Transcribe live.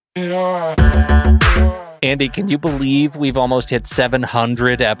Andy, can you believe we've almost hit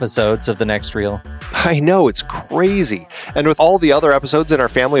 700 episodes of The Next Reel? I know, it's crazy. And with all the other episodes in our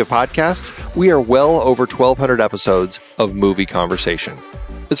family of podcasts, we are well over 1,200 episodes of movie conversation.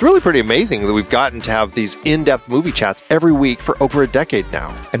 It's really pretty amazing that we've gotten to have these in-depth movie chats every week for over a decade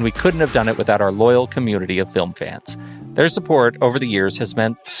now. And we couldn't have done it without our loyal community of film fans. Their support over the years has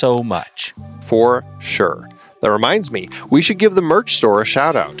meant so much. For sure. That reminds me, we should give the merch store a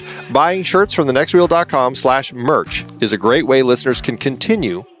shout out. Buying shirts from thenextreel.com/merch is a great way listeners can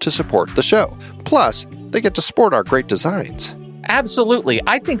continue to support the show. Plus, they get to sport our great designs. Absolutely.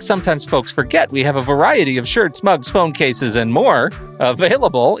 I think sometimes folks forget we have a variety of shirts, mugs, phone cases, and more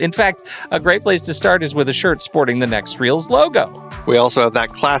available. In fact, a great place to start is with a shirt sporting the Next Reel's logo. We also have that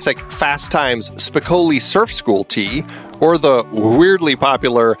classic Fast Times Spicoli Surf School tee, or the weirdly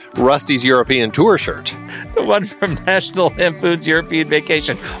popular Rusty's European Tour shirt. The one from National Lampoon's European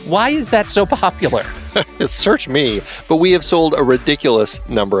Vacation. Why is that so popular? Search me, but we have sold a ridiculous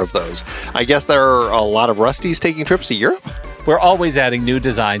number of those. I guess there are a lot of Rustys taking trips to Europe? We're always adding new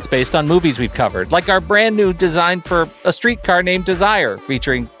designs based on movies we've covered, like our brand new design for a streetcar named Desire,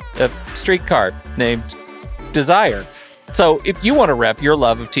 featuring a streetcar named Desire. So if you want to rep your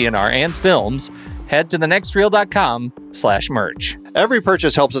love of TNR and films, head to thenextreel.com/merch. Every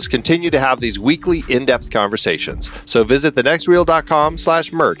purchase helps us continue to have these weekly in-depth conversations. So visit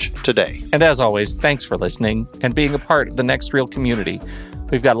thenextreel.com/merch today. And as always, thanks for listening and being a part of the Next Reel community.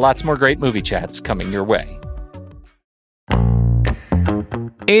 We've got lots more great movie chats coming your way.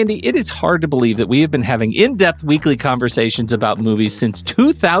 Andy, it is hard to believe that we have been having in-depth weekly conversations about movies since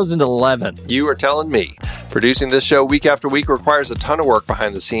 2011. You are telling me. Producing this show week after week requires a ton of work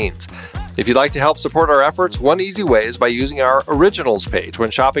behind the scenes. If you'd like to help support our efforts, one easy way is by using our Originals page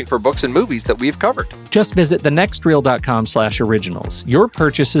when shopping for books and movies that we've covered. Just visit thenextreel.com/originals. Your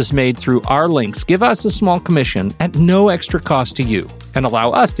purchases made through our links give us a small commission at no extra cost to you and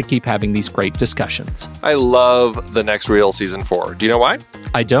allow us to keep having these great discussions. I love The Next Reel Season 4. Do you know why?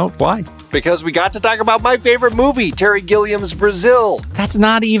 I don't. Why? Because we got to talk about my favorite movie, Terry Gilliam's Brazil. That's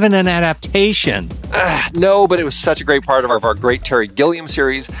not even an adaptation. No, but it was such a great part of our great Terry Gilliam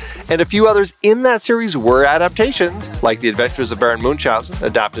series, and a few others in that series were adaptations, like The Adventures of Baron Munchausen,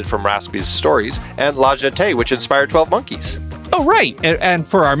 adapted from Raspi's stories, and La Jetée, which inspired 12 Monkeys. Oh, right. And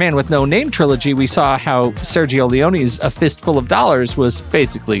for our Man with No Name trilogy, we saw how Sergio Leone's A Fistful of Dollars was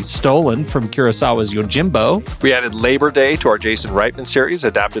basically stolen from Kurosawa's Yojimbo. We added Labor Day to our Jason Reitman series,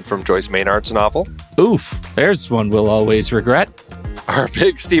 adapted from Joyce Maynard's novel. Oof, there's one we'll always regret. Our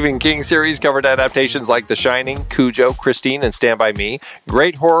big Stephen King series covered adaptations like The Shining, Cujo, Christine, and Stand By Me,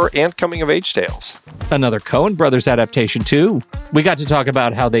 great horror and coming-of-age tales. Another Coen Brothers adaptation, too. We got to talk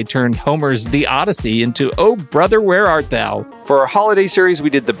about how they turned Homer's The Odyssey into Oh, Brother, Where Art Thou? For our holiday series, we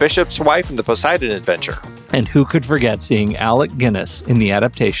did The Bishop's Wife and The Poseidon Adventure. And who could forget seeing Alec Guinness in the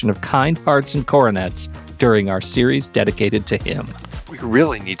adaptation of Kind Hearts and Coronets during our series dedicated to him. We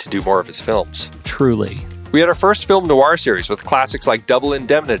really need to do more of his films. Truly. We had our first film noir series with classics like Double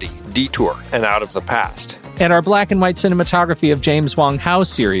Indemnity, Detour, and Out of the Past. And our black and white cinematography of James Wong Howe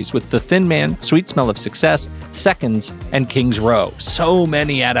series with The Thin Man, Sweet Smell of Success, Seconds, and King's Row. So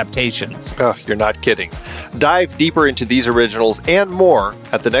many adaptations. Oh, you're not kidding. Dive deeper into these originals and more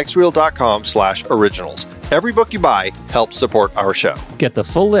at thenextreel.com/originals. Every book you buy helps support our show. Get the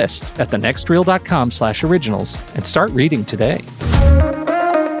full list at thenextreel.com/originals and start reading today.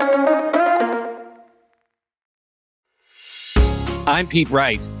 I'm Pete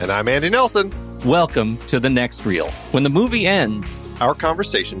Wright. And I'm Andy Nelson. Welcome to The Next Reel. When the movie ends, our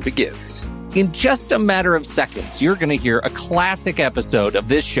conversation begins. In just a matter of seconds, you're going to hear a classic episode of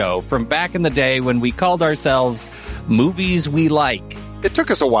this show from back in the day when we called ourselves Movies We Like. It took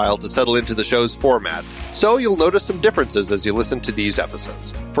us a while to settle into the show's format, so you'll notice some differences as you listen to these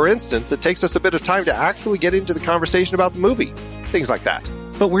episodes. For instance, it takes us a bit of time to actually get into the conversation about the movie. Things like that.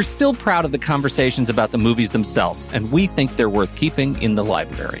 But we're still proud of the conversations about the movies themselves, and we think they're worth keeping in the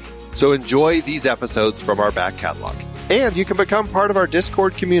library. So enjoy these episodes from our back catalog. And you can become part of our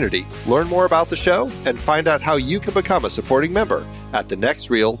Discord community, learn more about the show, and find out how you can become a supporting member at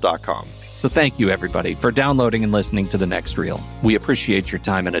thenextreel.com. So thank you, everybody, for downloading and listening to The Next Reel. We appreciate your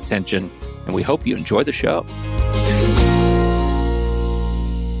time and attention, and we hope you enjoy the show.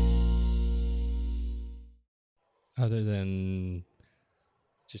 Other than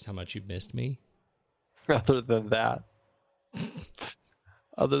just how much you missed me? Other than that.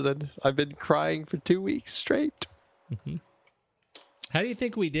 Other than I've been crying for 2 weeks straight. Mm-hmm. How do you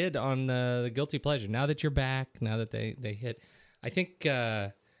think we did on the Guilty Pleasure? Now that you're back, now that they hit, I think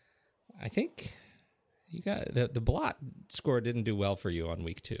You got the blot score didn't do well for you on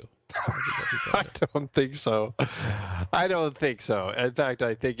week 2. I don't think so. I don't think so. In fact,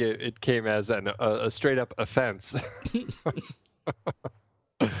 I think it came as a straight up offense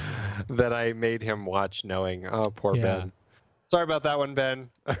that I made him watch Knowing. Oh, poor Ben. Sorry about that one, Ben.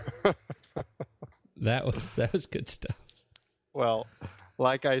 That was good stuff. Well,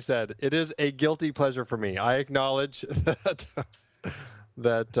 like I said, it is a guilty pleasure for me. I acknowledge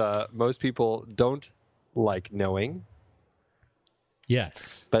that most people don't like Knowing.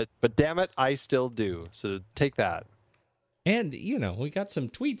 Yes. But damn it, I still do. So take that. And, we got some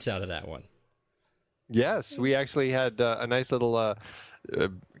tweets out of that one. Yes, we actually had a nice little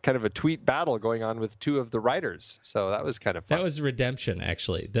kind of a tweet battle going on with 2 of the writers. So that was kind of fun. That was redemption,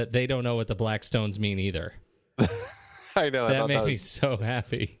 actually. That they don't know what the Black Stones mean either. I know. That made me so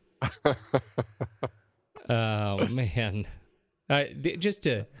happy. Oh, man. Just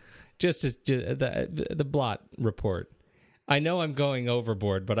the blot report. I know I'm going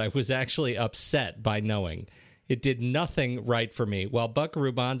overboard, but I was actually upset by Knowing. It did nothing right for me. While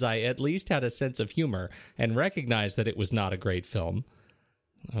Buckaroo Banzai at least had a sense of humor and recognized that it was not a great film.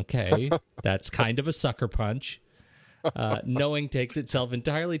 Okay, that's kind of a sucker punch. Knowing takes itself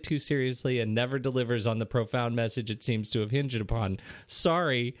entirely too seriously and never delivers on the profound message it seems to have hinged upon.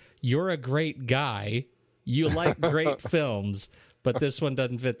 Sorry, you're a great guy. You like great films. But this one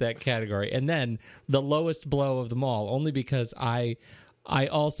doesn't fit that category. And then the lowest blow of them all, only because I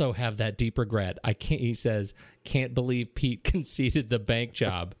also have that deep regret. He says, can't believe Pete conceded the bank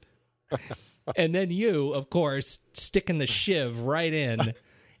job. And then you, of course, sticking the shiv right in.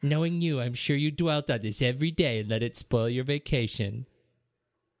 Knowing you, I'm sure you dwelt on this every day and let it spoil your vacation.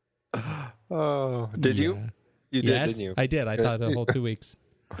 Oh, did you? You did, yes, didn't you? I did. I thought the whole 2 weeks.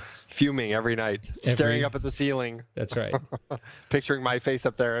 Fuming every night, staring up at the ceiling. That's right. Picturing my face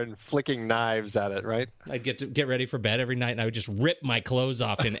up there and flicking knives at it, right? I'd get ready for bed every night, and I would just rip my clothes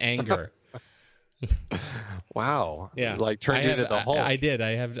off in anger. Wow. Yeah. Like turned you into the Hulk. I did.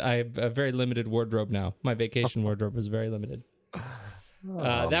 I have a very limited wardrobe now. My vacation wardrobe was very limited.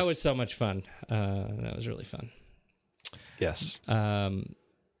 That was so much fun. That was really fun. Yes.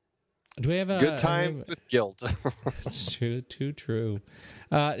 Do we have a good times with guilt? It's too true.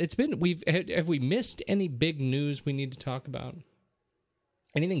 Have we missed any big news we need to talk about?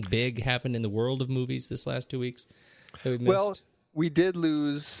 Anything big happened in the world of movies this last 2 weeks that we missed? Well, we did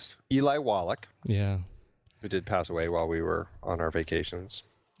lose Eli Wallach. Yeah. Who did pass away while we were on our vacations.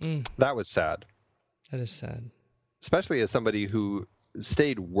 That was sad. That is sad. Especially as somebody who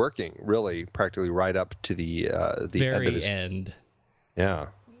stayed working really practically right up to the very end. Yeah.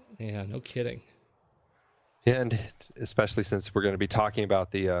 Yeah, no kidding. And especially since we're going to be talking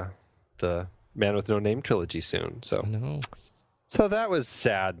about the Man with No Name trilogy soon. So, no. So that was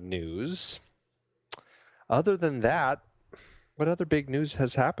sad news. Other than that, what other big news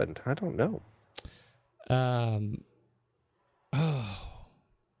has happened? I don't know. I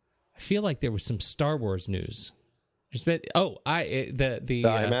feel like there was some Star Wars news. There's been the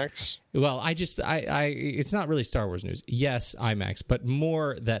IMAX. Well, it's not really Star Wars news. Yes, IMAX, but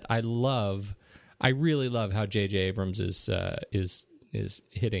more that I really love how J.J. Abrams is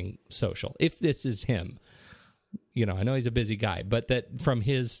hitting social. If this is him, I know he's a busy guy, but that from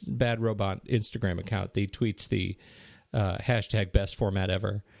his Bad Robot Instagram account, he tweets the hashtag best format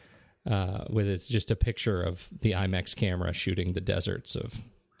ever, with it's just a picture of the IMAX camera shooting the deserts of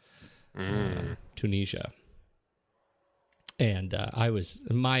Tunisia. And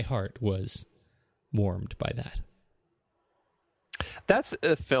my heart was warmed by that. That's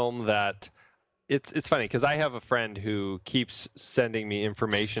a film that it's funny because I have a friend who keeps sending me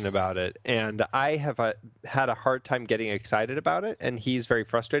information about it, and I have had a hard time getting excited about it, and he's very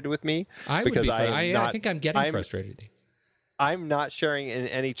frustrated with me. I think I'm getting frustrated. I'm not sharing in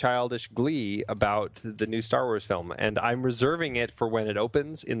any childish glee about the new Star Wars film, and I'm reserving it for when it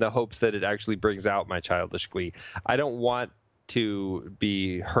opens in the hopes that it actually brings out my childish glee. I don't want to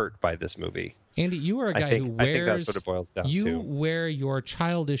be hurt by this movie. Andy, you are a guy who wears... I think that's what it boils down to. You wear your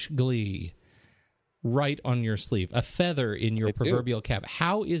childish glee right on your sleeve, a feather in your proverbial cap.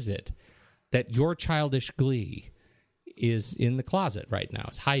 How is it that your childish glee is in the closet right now?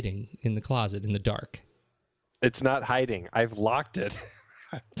 It's hiding in the closet in the dark. It's not hiding. I've locked it.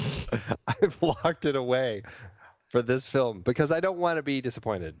 I've locked it away for this film because I don't want to be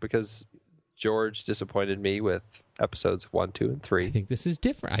disappointed, because George disappointed me with episodes 1, 2, and 3. I think this is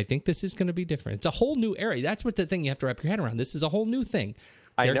different. I think this is going to be different. It's a whole new area. That's what the thing you have to wrap your head around. This is a whole new thing.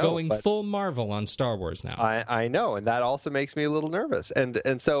 They're going full Marvel on Star Wars now. I know, and that also makes me a little nervous.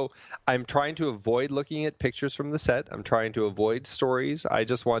 And so I'm trying to avoid looking at pictures from the set. I'm trying to avoid stories. I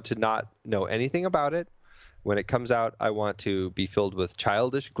just want to not know anything about it. When it comes out, I want to be filled with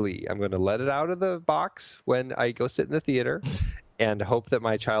childish glee. I'm going to let it out of the box when I go sit in the theater and hope that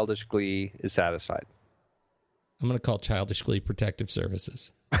my childish glee is satisfied. I'm going to call Childish Glee Protective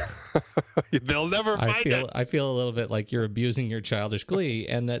Services. They'll never find it. I feel a little bit like you're abusing your childish glee,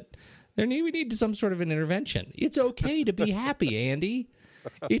 and that we need some sort of an intervention. It's okay to be happy, Andy.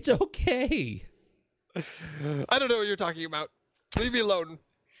 It's okay. I don't know what you're talking about. Leave me alone.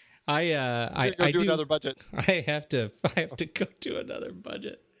 I do another budget. I have to go to another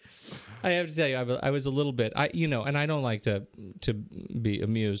budget. I have to tell you, I was a little bit, and I don't like to be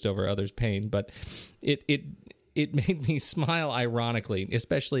amused over others' pain, but it made me smile ironically,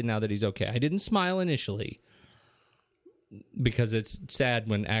 especially now that he's okay. I didn't smile initially because it's sad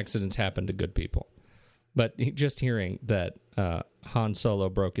when accidents happen to good people, but just hearing that Han Solo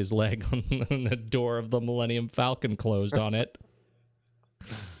broke his leg on the door of the Millennium Falcon closed on it.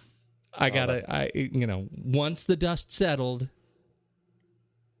 Once the dust settled,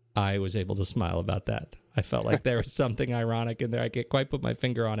 I was able to smile about that. I felt like there was something ironic in there. I can't quite put my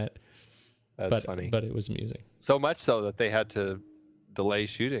finger on it. That's funny. But it was amusing. So much so that they had to delay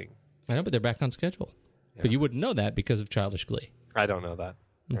shooting. I know, but they're back on schedule. Yeah. But you wouldn't know that because of Childish Glee. I don't know that.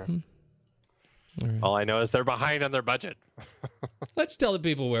 Mm-hmm. Yeah. Right. All I know is they're behind on their budget. Let's tell the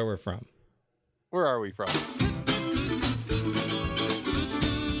people where we're from. Where are we from?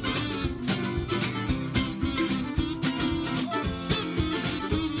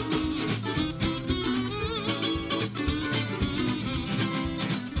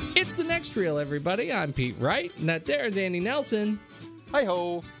 It's the Next Reel, everybody. I'm Pete Wright, and that there's Andy Nelson.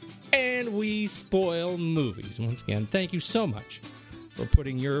 Hi-ho. And we spoil movies. Once again, thank you so much for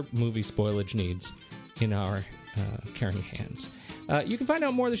putting your movie spoilage needs in our caring hands. You can find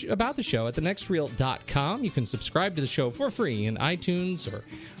out more about the show at thenextreel.com. You can subscribe to the show for free in iTunes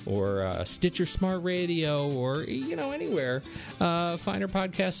or Stitcher Smart Radio or anywhere finer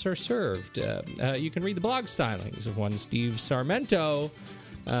podcasts are served. You can read the blog stylings of one Steve Sarmento.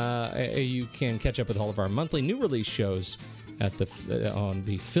 You can catch up with all of our monthly new release shows on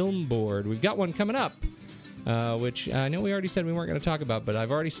the film board. We've got one coming up, which I know we already said we weren't going to talk about, but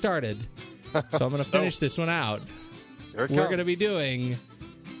I've already started, so I'm going to finish this one out. We're going to be doing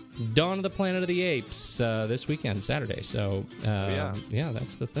Dawn of the Planet of the Apes this weekend, Saturday. So, yeah,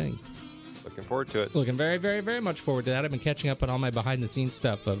 that's the thing. Looking forward to it. Looking very, very, very much forward to that. I've been catching up on all my behind-the-scenes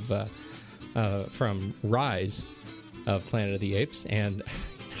stuff from Rise of Planet of the Apes, and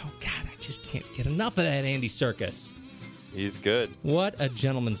God, I just can't get enough of that Andy Serkis. He's good. What a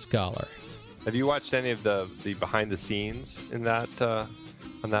gentleman scholar. Have you watched any of the behind the scenes in that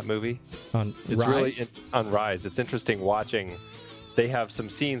on that movie? On it's Rise? Really on Rise. It's interesting watching. They have some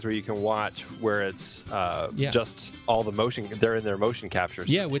scenes where you can watch where it's just all the motion. They're in their motion capture.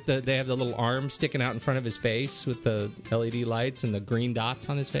 Yeah, they have the little arm sticking out in front of his face with the LED lights and the green dots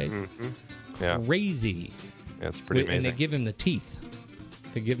on his face. Mm-hmm. Yeah. Crazy. Yeah, it's pretty amazing. And they give him the teeth.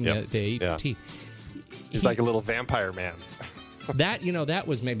 They give him the teeth. He's like a little vampire man. That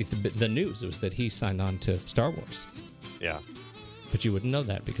was maybe the news. It was that he signed on to Star Wars. Yeah. But you wouldn't know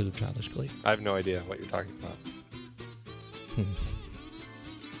that because of Childish Glee. I have no idea what you're talking about.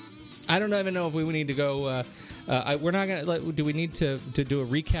 I don't even know if we need to go. We're not going to. Do we need to do a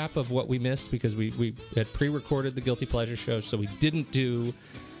recap of what we missed? Because we had pre-recorded the Guilty Pleasure show, so we didn't do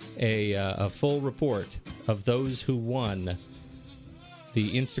a full report of those who won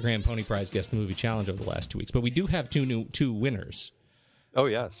the Instagram Pony Prize Guess the Movie Challenge over the last 2 weeks. But we do have two winners. Oh,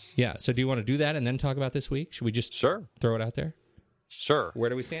 yes. Yeah, so do you want to do that and then talk about this week? Should we just throw it out there? Sure. Where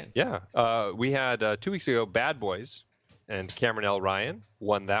do we stand? Yeah. We had 2 weeks ago, Bad Boys, and Cameron L. Ryan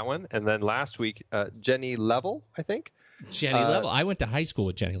won that one. And then last week, Jenny Level, I think. Jenny Level. I went to high school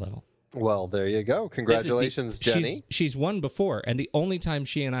with Jenny Level. Well, there you go. Congratulations, Jenny. She's won before, and the only time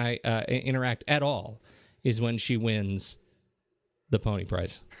she and I interact at all is when she wins the Pony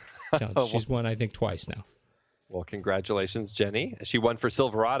Prize. She's won, I think, twice now. Well, congratulations, Jenny. She won for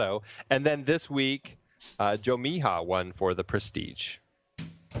Silverado. And then this week, Joe Mija won for The Prestige.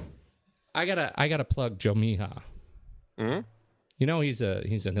 I gotta plug Joe Mija. Mm-hmm.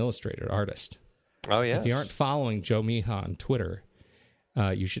 He's an illustrator, artist. Oh, yes. If you aren't following Joe Mija on Twitter,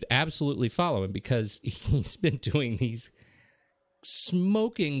 you should absolutely follow him because he's been doing these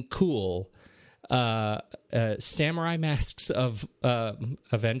smoking cool samurai masks of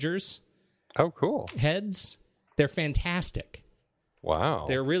Avengers. Oh, cool. Heads. They're fantastic. Wow.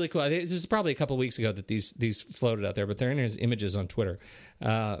 They're really cool. This was probably a couple of weeks ago that these floated out there, but they're in his images on Twitter.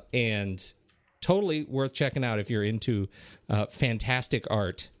 And totally worth checking out if you're into fantastic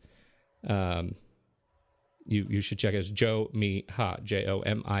art. You should check out Joe Mija,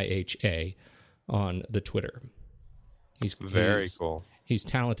 Jomiha, on the Twitter. He's cool. He's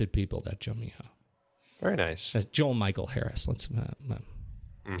talented people, that Joe Miho. Very nice. That's Joel Michael Harris. Let's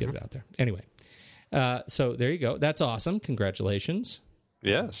get it out there. Anyway, so there you go. That's awesome. Congratulations.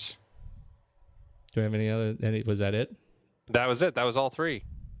 Yes. Do we have any other? Was that it? That was it. That was all 3.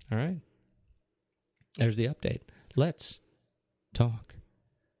 All right. There's the update. Let's talk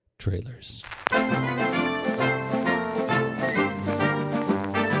trailers.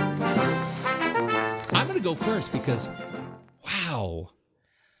 I'm going to go first because, wow,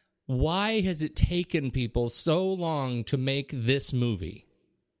 why has it taken people so long to make this movie?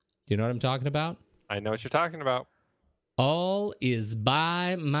 Do you know what I'm talking about? I know what you're talking about. All Is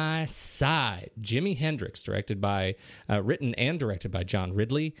By My Side. Jimi Hendrix, written and directed by John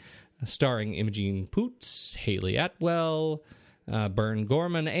Ridley, starring Imogen Poots, Haley Atwell, Bern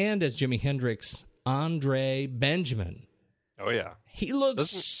Gorman, and as Jimi Hendrix, Andre Benjamin. Oh, yeah. He looks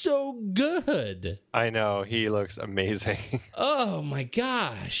so good. I know. He looks amazing. Oh, my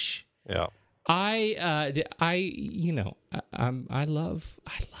gosh. Yeah. I love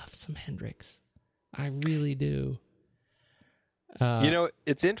some Hendrix. I really do.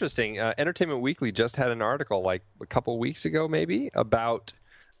 It's interesting. Entertainment Weekly just had an article like a couple weeks ago, maybe, about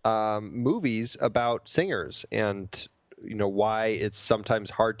movies about singers and, why it's sometimes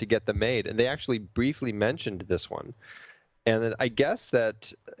hard to get them made. And they actually briefly mentioned this one. And then I guess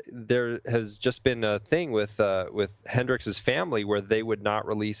that there has just been a thing with Hendrix's family where they would not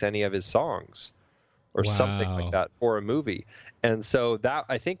release any of his songs or something like that for a movie. And so that,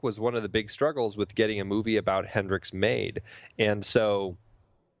 I think, was one of the big struggles with getting a movie about Hendrix made. And so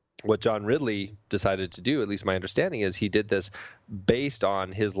what John Ridley decided to do, at least my understanding, is he did this based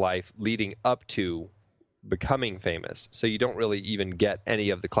on his life leading up to becoming famous. So you don't really even get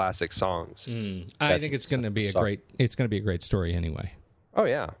any of the classic songs. I think it's going to be a great story anyway. Oh,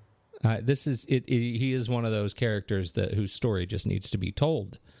 yeah. This is it. He is one of those characters whose story just needs to be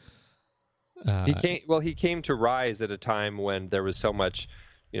told. He came to rise at a time when there was so much,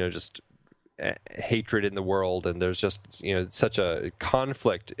 just hatred in the world, and there's just, such a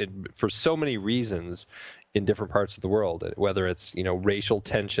conflict for so many reasons in different parts of the world, whether it's, racial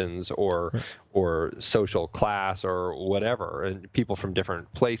tensions or social class or whatever, and people from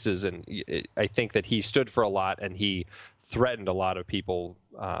different places. And I think that he stood for a lot, and he threatened a lot of people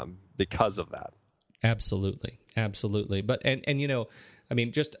because of that. Absolutely. But,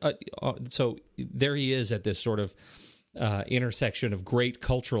 so there he is at this sort of intersection of great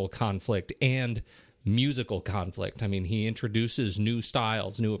cultural conflict and musical conflict. I mean, he introduces new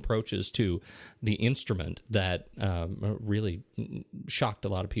styles, new approaches to the instrument that really shocked a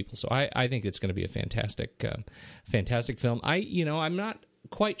lot of people. So I think it's going to be a fantastic film. I'm not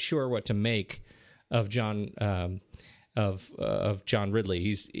quite sure what to make of John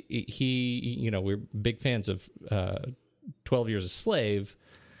Ridley. We're big fans of 12 Years a Slave,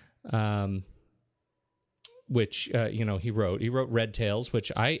 which he wrote. He wrote Red Tails,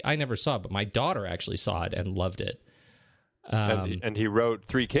 which I never saw, but my daughter actually saw it and loved it. And he wrote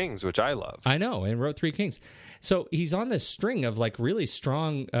Three Kings, which I love. I know, and wrote Three Kings. So he's on this string of like really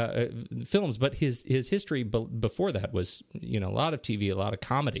strong films, but his history before that was a lot of TV, a lot of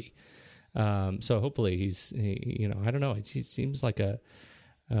comedy. So hopefully I don't know. He seems like a.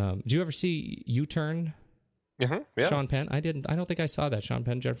 Do you ever see U-Turn? Yeah. Sean Penn. I didn't. I don't think I saw that. Sean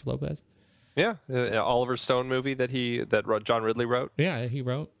Penn, Jennifer Lopez. Yeah, Oliver Stone movie that John Ridley wrote. Yeah, he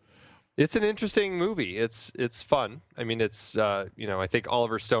wrote. It's an interesting movie. It's fun. I mean, it's I think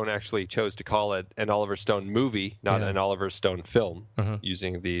Oliver Stone actually chose to call it an Oliver Stone movie, not an Oliver Stone film,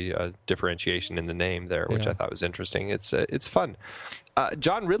 using the differentiation in the name there, which I thought was interesting. It's fun.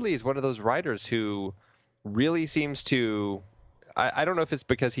 John Ridley is one of those writers who really seems to. I don't know if it's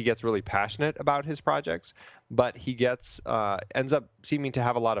because he gets really passionate about his projects, but he ends up seeming to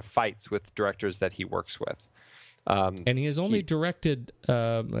have a lot of fights with directors that he works with. And he has only directed,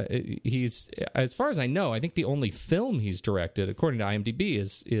 he's, as far as I know, I think the only film he's directed, according to IMDb,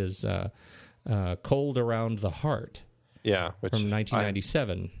 is Cold Around the Heart. Yeah. From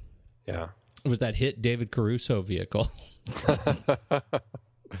 1997. Yeah. It was that hit David Caruso vehicle.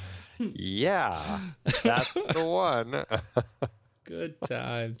 Yeah, that's the one. Good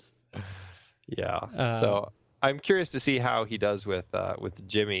times. Yeah. So I'm curious to see how he does with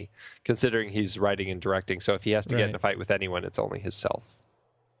Jimmy, considering he's writing and directing. So if he has to get in a fight with anyone, it's only himself.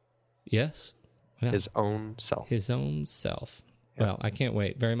 Yes. Yeah. His own self. His own self. Yeah. Well, I can't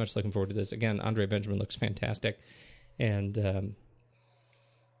wait. Very much looking forward to this. Again, Andre Benjamin looks fantastic. And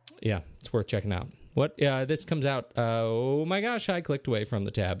it's worth checking out. This comes out, oh my gosh, I clicked away from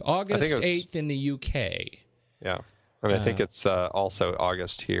the tab. August 8th in the UK. Yeah. And I think it's also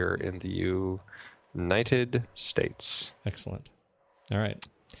August here in the United States. Excellent. All right.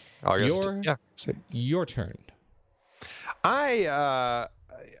 August. Your turn. I'm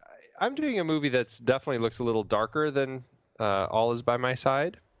doing a movie that's definitely looks a little darker than All Is by My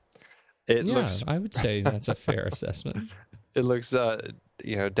Side. I would say that's a fair assessment. It looks,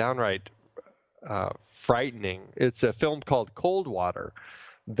 downright frightening. It's a film called Cold Water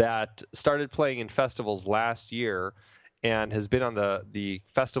that started playing in festivals last year and has been on the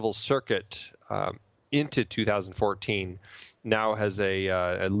festival circuit into 2014. Now has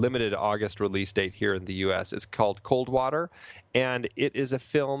a limited August release date here in the U.S. It's called Cold Water, and it is a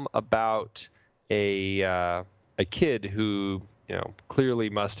film about a kid who clearly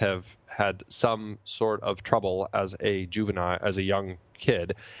must have had some sort of trouble as a juvenile, as a young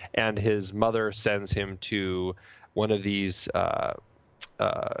kid, and his mother sends him to one of these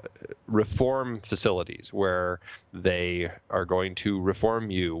reform facilities where they are going to reform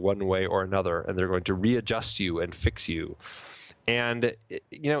you one way or another, and they're going to readjust you and fix you. And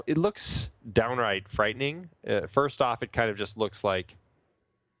it looks downright frightening. First off, it kind of just looks like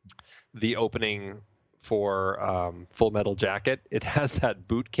the opening for Full Metal Jacket. It has that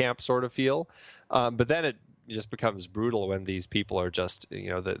boot camp sort of feel, but then it just becomes brutal when these people are just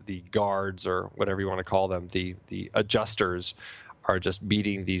the guards or whatever you want to call them, the adjusters are just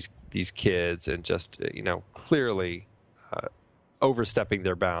beating these kids and just clearly overstepping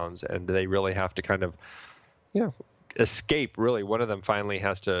their bounds, and they really have to kind of escape. Really, one of them finally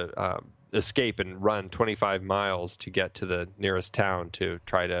has to escape and run 25 miles to get to the nearest town to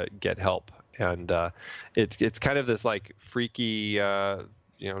try to get help. And it's kind of this like freaky,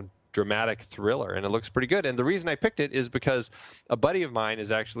 dramatic thriller, and it looks pretty good. And the reason I picked it is because a buddy of mine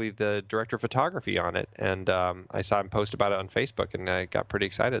is actually the director of photography on it, and I saw him post about it on Facebook, and I got pretty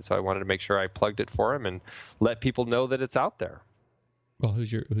excited. So I wanted to make sure I plugged it for him and let people know that it's out there. Well,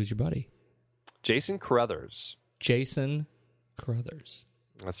 who's your buddy? Jason Carruthers. Jason Carruthers.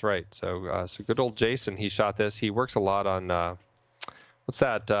 That's right. So good old Jason. He shot this. He works a lot on what's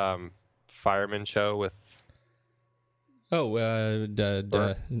that fireman show with? Burn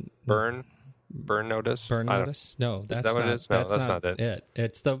Notice? Burn Notice? No, that's that what not it is? No, that's not it.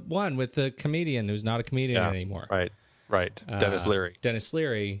 It's the one with the comedian who's not a comedian anymore. Right. Dennis Leary. Dennis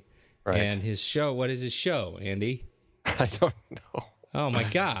Leary. Right. And his show. What is his show, Andy? I don't know. Oh my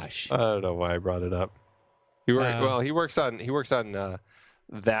gosh. I don't know why I brought it up. He works on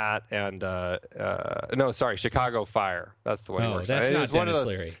that and Chicago Fire. That's the one he works on. That's not Dennis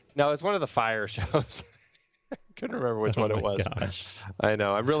Leary. No, it's one of the fire shows. I couldn't remember which one it was. Gosh. I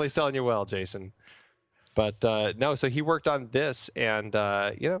know. I'm really selling you well, Jason. But no, so he worked on this, and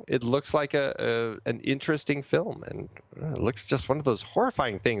it looks like an interesting film, and it looks just one of those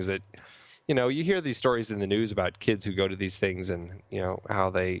horrifying things that you hear these stories in the news about kids who go to these things, and how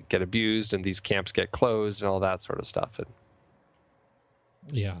they get abused, and these camps get closed, and all that sort of stuff. And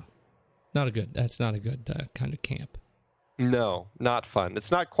yeah, that's not a good kind of camp. No, not fun. It's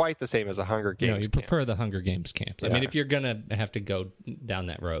not quite the same as a Hunger Games. No, you prefer the Hunger Games camps. Yeah. I mean, if you're gonna have to go down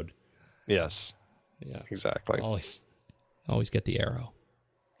that road. Yes. Yeah. Exactly. Always get the arrow.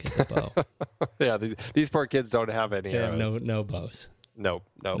 Get the bow. Yeah, these poor kids don't have any arrows. No bows. Nope.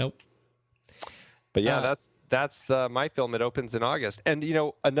 But yeah, that's my film. It opens in August. And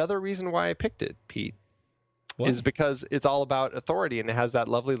another reason why I picked it, Pete, is because it's all about authority, and it has that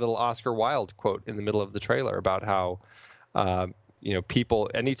lovely little Oscar Wilde quote in the middle of the trailer about how people,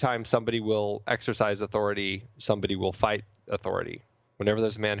 anytime somebody will exercise authority, somebody will fight authority. Whenever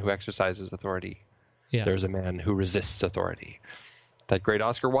there's a man who exercises authority, there's a man who resists authority. That great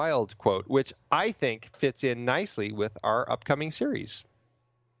Oscar Wilde quote, which I think fits in nicely with our upcoming series.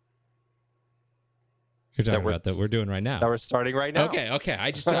 You're talking about that we're doing right now. That we're starting right now. Okay.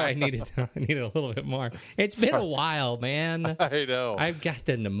 I needed a little bit more. It's been a while, man. I know. I've got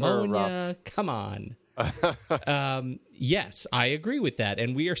the pneumonia. Come on. Yes, I agree with that.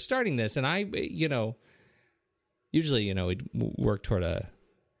 And we are starting this, and I, usually, we'd work toward a,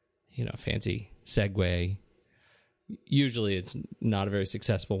 fancy segue. Usually it's not a very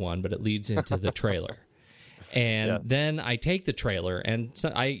successful one, but it leads into the trailer. And then I take the trailer, and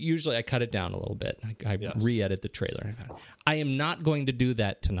I cut it down a little bit. I re-edit the trailer. I am not going to do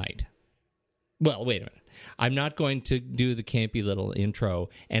that tonight. Well, wait a minute. I'm not going to do the campy little intro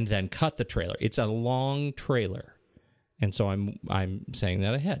and then cut the trailer. It's a long trailer, and so I'm saying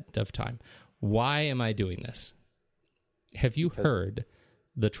that ahead of time. Why am I doing this? Have you heard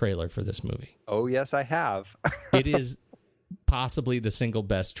the trailer for this movie? Oh, yes, I have. It is possibly the single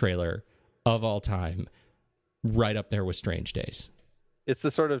best trailer of all time, right up there with Strange Days. It's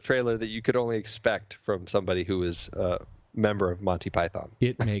the sort of trailer that you could only expect from somebody who is a member of Monty Python.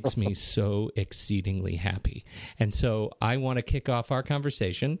 It makes me so exceedingly happy. And so I want to kick off our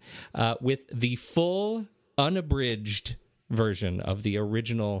conversation with the full, unabridged version of the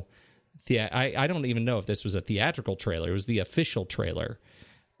original. I don't even know if this was a theatrical trailer. It was the official trailer.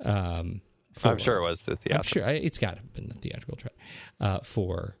 I'm sure it was the theatrical. I'm sure it's got to have been the theatrical trailer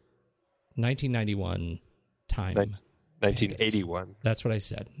for 1991 Time. 1981. Bandits. That's what I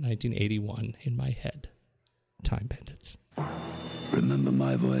said. 1981 in my head. Time Bandits. Remember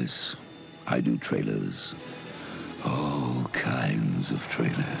my voice? I do trailers. All kinds of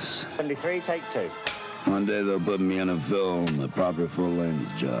trailers. 73, take 2. One day they'll put me in a film, a proper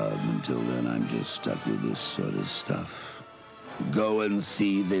full-length job. Until then, I'm just stuck with this sort of stuff. Go and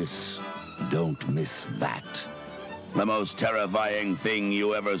see this. Don't miss that. The most terrifying thing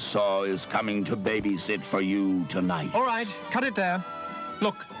you ever saw is coming to babysit for you tonight. All right, cut it there.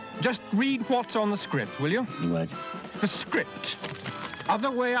 Look, just read what's on the script, will you? What? The script. Other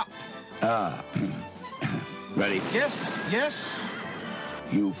way up. Ah. Ready? Yes, yes.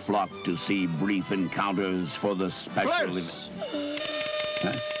 You flock to see brief encounters for the special... Close.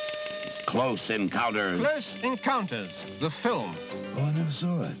 Huh? Close Encounters. Close Encounters, the film. Oh, I never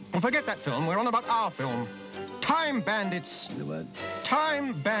saw it. Well, forget that film. We're on about our film. Time Bandits. The what?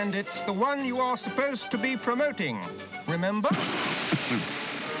 Time Bandits, the one you are supposed to be promoting. Remember?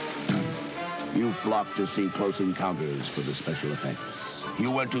 You flocked to see Close Encounters for the special effects.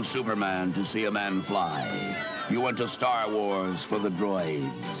 You went to Superman to see a man fly. You went to Star Wars for the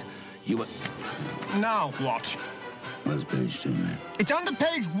droids. You went... Now what? What's page 2, man? It's under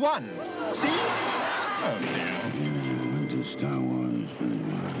page 1. See? Oh, dear. You went to Star Wars for the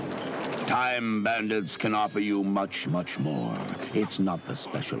droids. Time Bandits can offer you much, much more. It's not the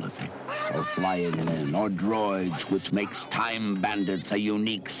special effects, or flying men, or droids, which makes Time Bandits a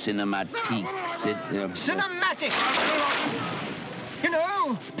unique cinematic... Cinematic! You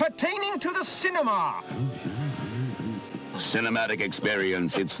know, pertaining to the cinema. Cinematic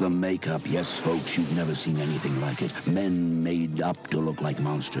experience, it's the makeup. Yes, folks, you've never seen anything like it. Men made up to look like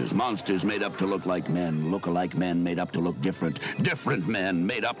monsters. Monsters made up to look like men. Look-alike men made up to look different. Different men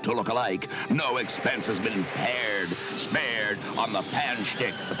made up to look alike. No expense has been spared on the pan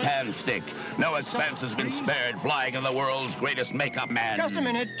stick. No expense has been spared flying in the world's greatest makeup man. Just a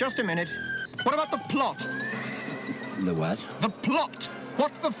minute. What about the plot? The what? The plot.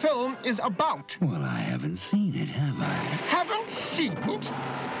 What the film is about. Well, I haven't seen it, have I? Haven't seen it?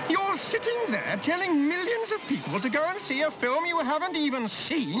 You're sitting there telling millions of people to go and see a film you haven't even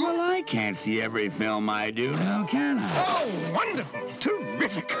seen? Well, I can't see every film I do now, can I? Oh, wonderful.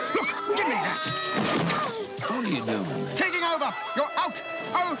 Terrific. Look, give me that. What are you doing? Taking over. You're out.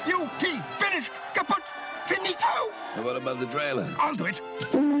 O-U-T. Finished. Kaput. Finito. And what about the trailer? I'll do it.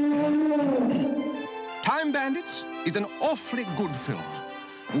 Time Bandits is an awfully good film.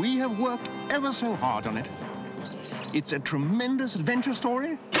 We have worked ever so hard on it. It's a tremendous adventure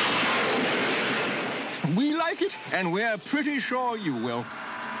story. We like it, and we're pretty sure you will.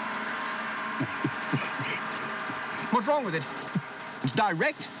 What's wrong with it? It's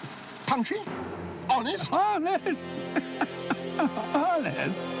direct, punchy, honest. Honest.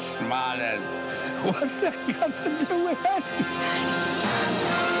 Honest. Schmonest. What's that got to do with it?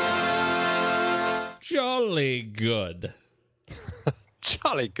 Jolly good.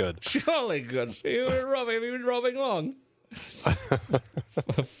 Jolly good. Jolly good. You've been robbing long.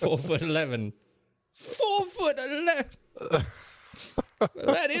 4'11". 4'11".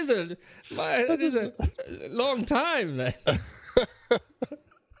 That is a long time.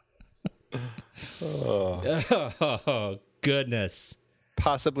 Oh, goodness.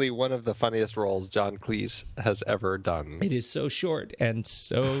 Possibly one of the funniest roles John Cleese has ever done. It is so short and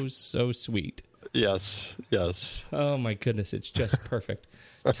so sweet. Yes. Oh, my goodness. It's just perfect.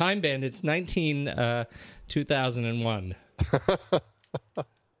 Time Bandits, 2001.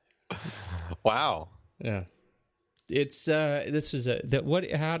 Wow. Yeah. It's this was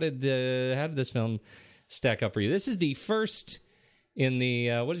how did this film stack up for you? This is the first in the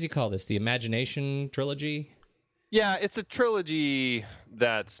what does he call this? The Imagination trilogy? Yeah, it's a trilogy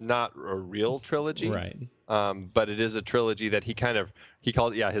that's not a real trilogy. Right. But it is a trilogy that he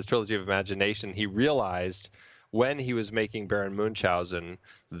called his trilogy of imagination. He realized when he was making Baron Munchausen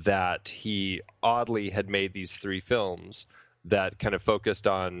that he oddly had made these three films that kind of focused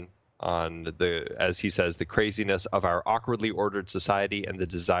on the, as he says, the craziness of our awkwardly ordered society and the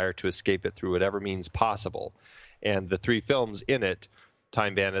desire to escape it through whatever means possible. And the three films in it,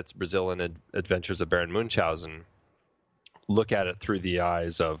 Time Bandits, Brazil, and Adventures of Baron Munchausen, look at it through the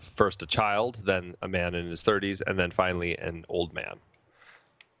eyes of first a child, then a man in his 30s, and then finally an old man.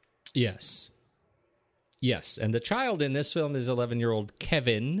 Yes, and the child in this film is 11-year-old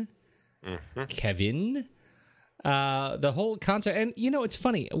Kevin. Mm-hmm. Kevin. The whole concept, and it's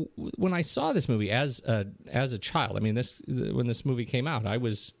funny when I saw this movie as a child. I mean, when this movie came out, I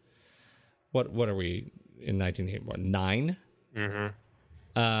was what are we in 1981? 9. Mm-hmm.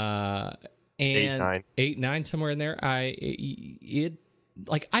 And 8, 9, somewhere in there. I'm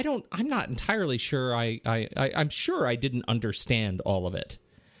not entirely sure. I'm sure I didn't understand all of it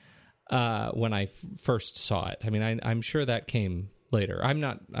when I first saw it. I mean, I'm sure that came later.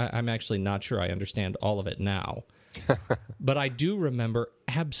 I'm actually not sure I understand all of it now. But I do remember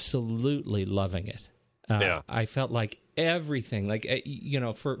absolutely loving it. I felt like everything,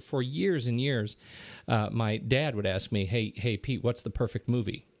 for years and years, my dad would ask me, hey, Pete, what's the perfect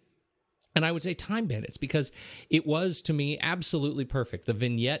movie? And I would say Time Bandits, because it was, to me, absolutely perfect. The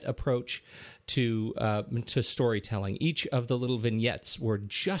vignette approach to storytelling. Each of the little vignettes were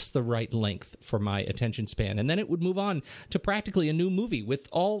just the right length for my attention span. And then it would move on to practically a new movie with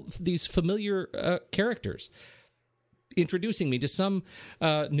all these familiar characters, introducing me to some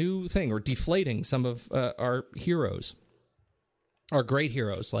new thing or deflating some of our heroes. Our great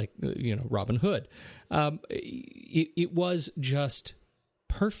heroes, like, Robin Hood. It was just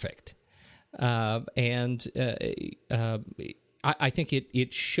perfect. I think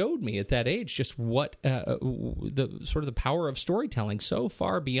it showed me at that age just what the sort of the power of storytelling so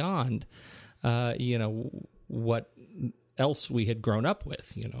far beyond what else we had grown up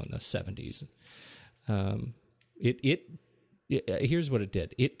with in the 70s. Here's what it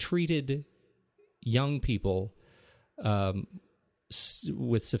did. It treated young people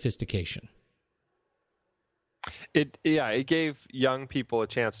with sophistication. It gave young people a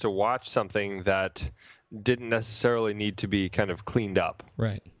chance to watch something that didn't necessarily need to be kind of cleaned up.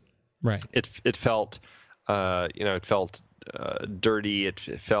 Right. It felt, it felt dirty. It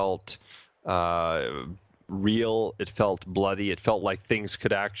felt real. It felt bloody. It felt like things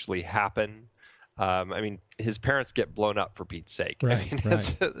could actually happen. His parents get blown up, for Pete's sake. Right.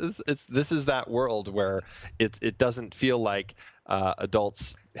 This is that world where it doesn't feel like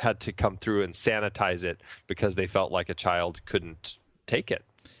adults had to come through and sanitize it because they felt like a child couldn't take it.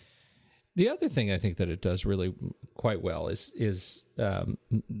 The other thing I think that it does really quite well is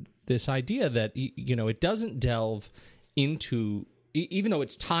this idea that it doesn't delve into, even though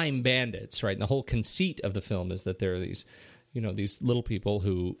it's Time Bandits, right? And the whole conceit of the film is that there are these little people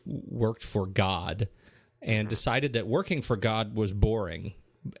who worked for God and decided that working for God was boring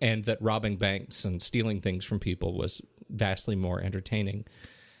and that robbing banks and stealing things from people was vastly more entertaining.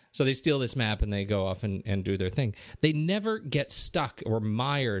 So they steal this map and they go off and do their thing. They never get stuck or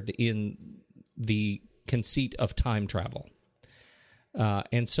mired in the conceit of time travel.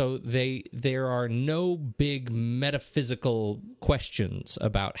 And so there are no big metaphysical questions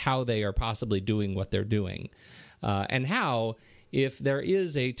about how they are possibly doing what they're doing. And how, if there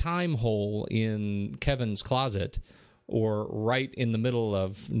is a time hole in Kevin's closet or right in the middle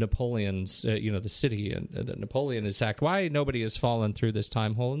of Napoleon's, the city that Napoleon is sacked, why nobody has fallen through this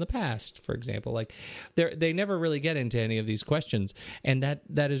time hole in the past, for example. Like, they never really get into any of these questions, and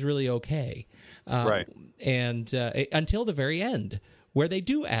that is really okay. Right. And until the very end, where they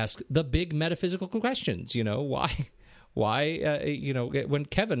do ask the big metaphysical questions, why, when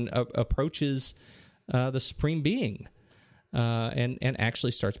Kevin approaches the Supreme Being, and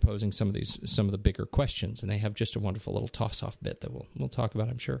actually starts posing some of the bigger questions, and they have just a wonderful little toss-off bit that we'll talk about,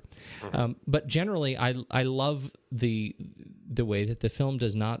 I'm sure. Mm-hmm. But generally, I love the way that the film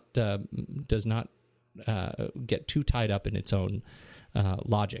does not get too tied up in its own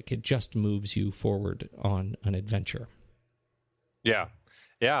logic. It just moves you forward on an adventure. Yeah,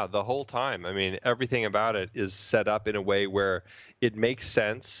 the whole time. I mean, everything about it is set up in a way where it makes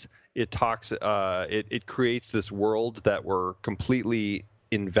sense. It talks. It creates this world that we're completely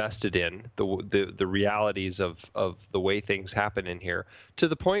invested in, the realities of the way things happen in here, to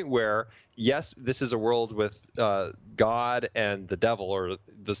the point where, yes, this is a world with God and the devil, or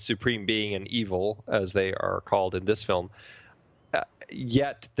the supreme being and evil, as they are called in this film.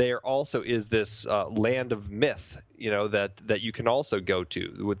 Yet there also is this land of myth, that you can also go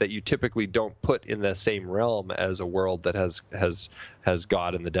to, that you typically don't put in the same realm as a world that has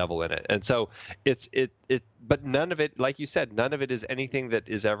God and the devil in it. And so but none of it, like you said, none of it is anything that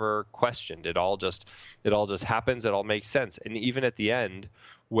is ever questioned. It all just happens. It all makes sense. And even at the end,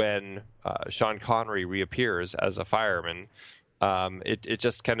 when Sean Connery reappears as a fireman, it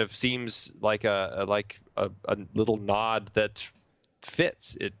just kind of seems like a little nod that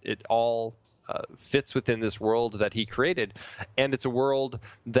fits. It all fits within this world that he created, and it's a world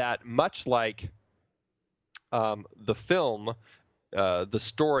that, much like the film, the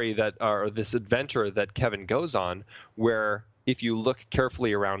story that, or this adventure that Kevin goes on, where if you look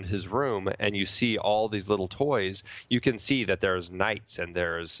carefully around his room and you see all these little toys, you can see that there's knights and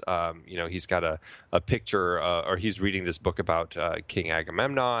there's, he's got a picture, or he's reading this book about King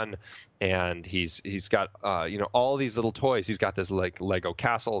Agamemnon, and he's got all these little toys. He's got this like Lego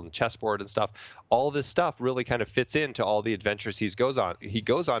castle and chessboard and stuff. All this stuff really kind of fits into all the adventures he goes on. He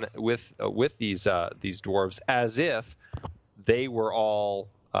goes on with these dwarves as if they were all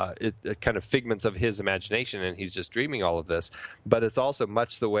kind of figments of his imagination, and he's just dreaming all of this. But it's also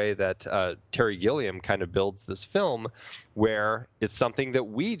much the way that Terry Gilliam kind of builds this film, where it's something that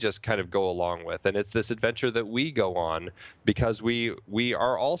we just kind of go along with, and it's this adventure that we go on because we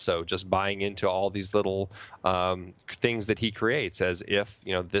are also just buying into all these little things that he creates, as if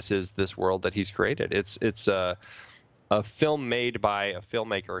this is this world that he's created. It's a film made by a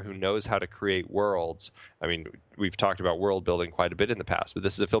filmmaker who knows how to create worlds. I mean, we've talked about world building quite a bit in the past, but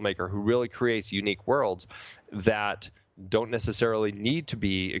this is a filmmaker who really creates unique worlds that don't necessarily need to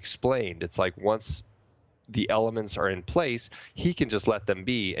be explained. It's like once the elements are in place, he can just let them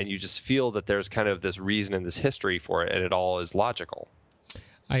be, and you just feel that there's kind of this reason and this history for it, and it all is logical.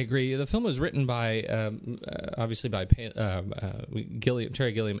 I agree. The film was written by, obviously by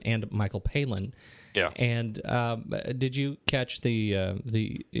Terry Gilliam and Michael Palin. Yeah. And did you catch the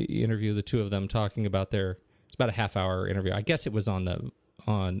interview, the two of them talking about it's about a half-hour interview. I guess it was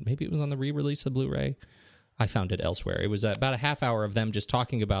maybe it was on the re-release of Blu-ray. I found it elsewhere. It was about a half hour of them just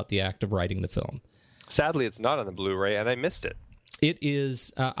talking about the act of writing the film. Sadly, it's not on the Blu-ray, and I missed it. It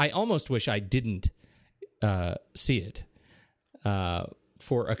is. I almost wish I didn't see it.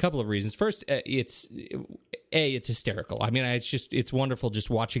 For a couple of reasons. First, it's hysterical. I mean, it's wonderful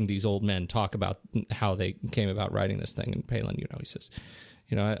just watching these old men talk about how they came about writing this thing. And Palin, he says,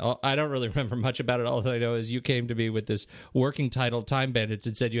 I don't really remember much about it. All I know is you came to me with this working title, Time Bandits,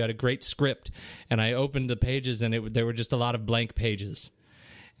 and said you had a great script. And I opened the pages, and there were just a lot of blank pages.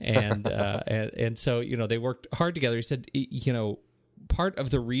 And and so, they worked hard together. He said, part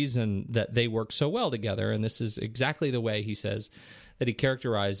of the reason that they work so well together, and this is exactly the way he says that he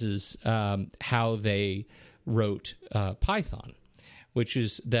characterizes how they wrote Python, which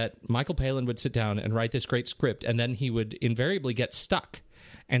is that Michael Palin would sit down and write this great script, and then he would invariably get stuck.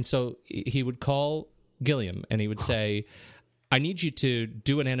 And so he would call Gilliam, and he would say, I need you to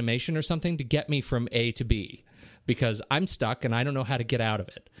do an animation or something to get me from A to B, because I'm stuck and I don't know how to get out of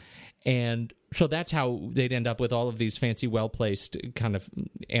it. And so that's how they'd end up with all of these fancy, well-placed kind of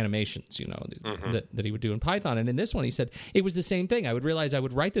animations, that he would do in Python. And in this one, he said, it was the same thing. I would realize I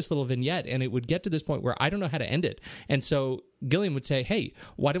would write this little vignette, and it would get to this point where I don't know how to end it. And so Gilliam would say, hey,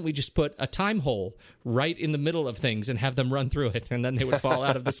 why don't we just put a time hole right in the middle of things and have them run through it? And then they would fall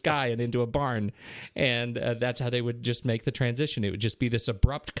out of the sky and into a barn. And that's how they would just make the transition. It would just be this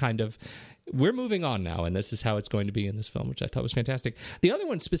abrupt kind of, we're moving on now, and this is how it's going to be in this film, which I thought was fantastic. The other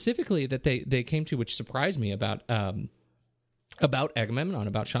one specifically that they came to, which surprised me about Agamemnon,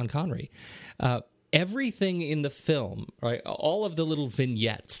 about Sean Connery, everything in the film, right, all of the little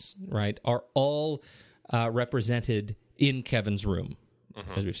vignettes, right, are all represented in Kevin's room,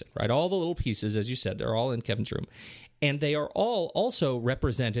 as we've said, right? All the little pieces, as you said, they're all in Kevin's room. And they are all also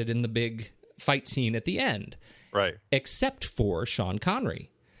represented in the big fight scene at the end. Right. Except for Sean Connery.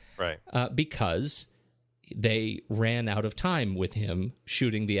 Right. Because they ran out of time with him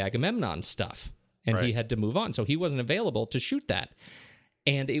shooting the Agamemnon stuff, and he had to move on. So he wasn't available to shoot that.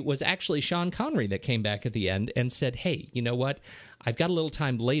 And it was actually Sean Connery that came back at the end and said, hey, you know what? I've got a little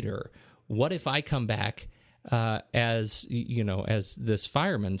time later. What if I come back as this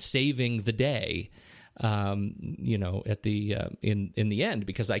fireman saving the day, at the in the end,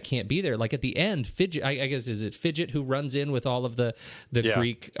 because I can't be there. Like at the end, Fidget, I guess, is it Fidget who runs in with all of the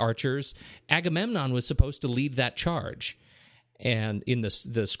Greek archers? Agamemnon was supposed to lead that charge, and in the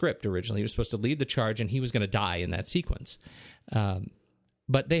script originally, he was supposed to lead the charge, and he was going to die in that sequence.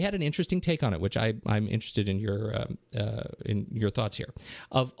 But they had an interesting take on it, which I'm interested in your thoughts here.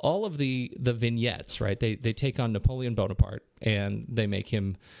 Of all of the vignettes, right? They take on Napoleon Bonaparte, and they make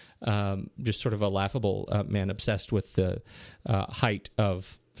him just sort of a laughable man obsessed with the height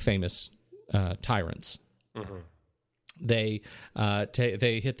of famous tyrants. Mm-hmm. They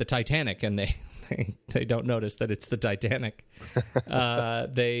hit the Titanic, and they don't notice that it's the Titanic.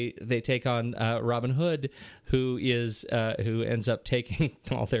 They take on Robin Hood, who ends up taking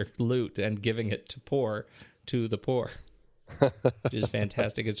all their loot and giving it to the poor, which is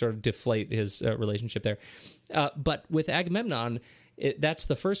fantastic. It sort of deflate his relationship there. But with Agamemnon, that's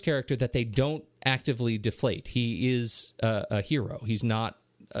the first character that they don't actively deflate. He is a hero. He's not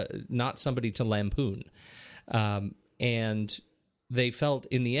somebody to lampoon, and they felt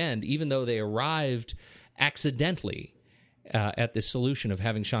in the end, even though they arrived accidentally at this solution of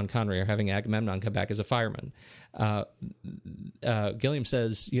having Sean Connery or having Agamemnon come back as a fireman, Gilliam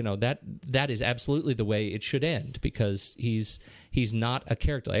says, that is absolutely the way it should end, because he's not a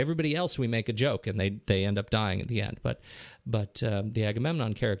character. Everybody else, we make a joke and they end up dying at the end. But the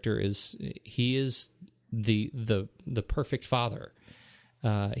Agamemnon character is the perfect father.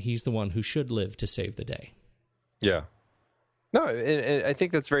 He's the one who should live to save the day. Yeah. No, and I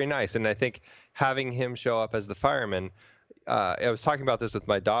think that's very nice. And I think having him show up as the fireman, I was talking about this with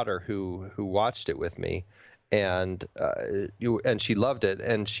my daughter who watched it with me, and she loved it.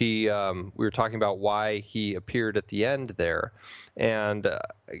 And we were talking about why he appeared at the end there, and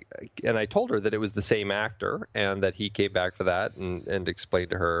I told her that it was the same actor and that he came back for that, and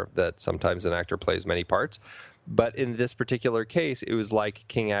explained to her that sometimes an actor plays many parts, but in this particular case, it was like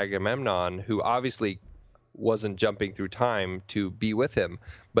King Agamemnon, who obviously wasn't jumping through time to be with him,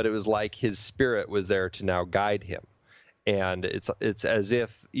 but it was like his spirit was there to now guide him. And it's as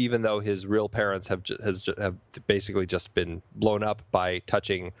if, even though his real parents have basically just been blown up by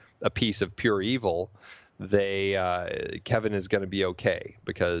touching a piece of pure evil, Kevin is going to be okay,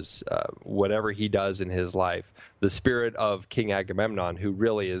 because whatever he does in his life, the spirit of King Agamemnon, who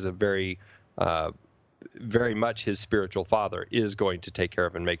really is a very much his spiritual father, is going to take care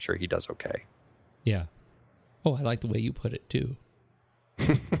of and make sure he does okay. Yeah. Oh, I like the way you put it too.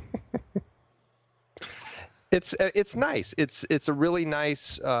 It's nice. It's a really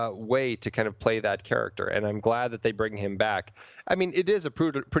nice way to kind of play that character, and I'm glad that they bring him back. I mean, it is a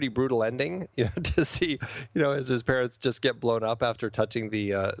pretty brutal ending, to see, as his parents just get blown up after touching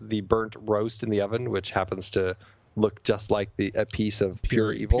the burnt roast in the oven, which happens to look just like a piece of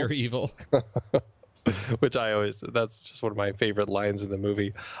pure evil. Pure evil. Which that's just one of my favorite lines in the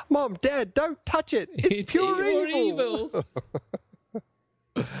movie. Mom, Dad, don't touch it. It's pure evil.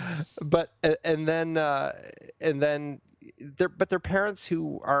 But their parents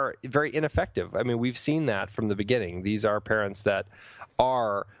who are very ineffective. I mean, we've seen that from the beginning. These are parents that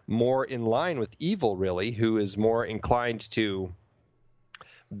are more in line with evil, really, who is more inclined to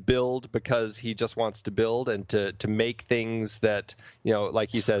build because he just wants to build, and to make things that, like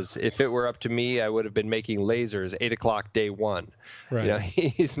he says, if it were up to me, I would have been making lasers 8 o'clock day one. Right.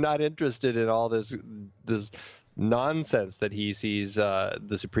 He's not interested in all this nonsense that he sees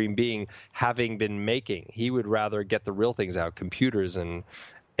the Supreme Being having been making. He would rather get the real things out, computers and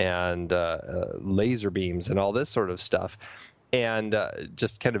laser beams and all this sort of stuff, and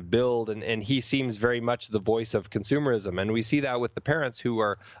just kind of build. And he seems very much the voice of consumerism. And we see that with the parents who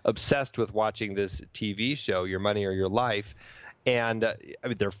are obsessed with watching this TV show, Your Money or Your Life. And I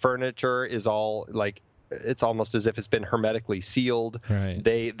mean, their furniture is all like, it's almost as if it's been hermetically sealed. Right.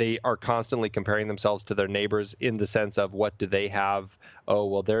 They are constantly comparing themselves to their neighbors in the sense of, what do they have? Oh,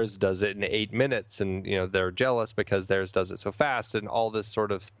 well, theirs does it in 8 minutes, and they're jealous because theirs does it so fast, and all this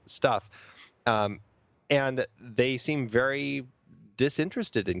sort of stuff. And they seem very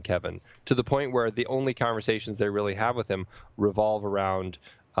disinterested in Kevin, to the point where the only conversations they really have with him revolve around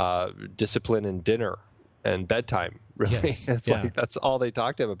discipline and dinner and bedtime, really. Yes, It's like that's all they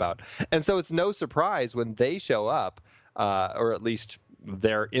talk to him about. And so it's no surprise when they show up, or at least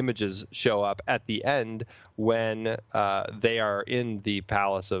their images show up at the end, when they are in the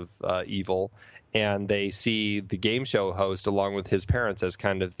palace of evil, and they see the game show host along with his parents as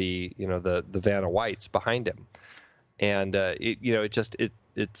kind of the Vanna Whites behind him. And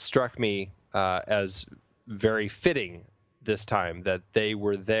it struck me as very fitting this time that they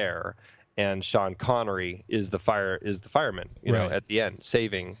were there, and Sean Connery is the fireman, Right. at the end,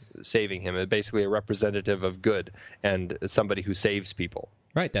 saving him, basically a representative of good and somebody who saves people.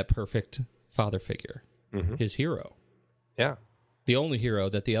 Right, that perfect father figure, his hero. Yeah. The only hero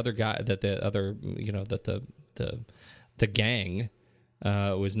that the gang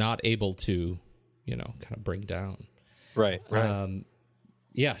was not able to, kind of bring down. Right.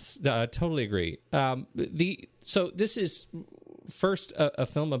 Yes, totally agree. So this is first a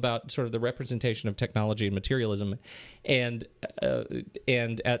film about sort of the representation of technology and materialism, and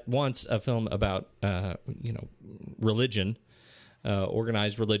at once a film about religion.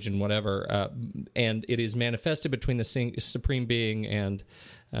 Organized religion, whatever, and it is manifested between the Supreme Being and,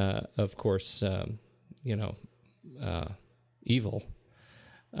 of course, evil.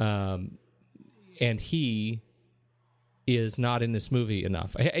 And he is not in this movie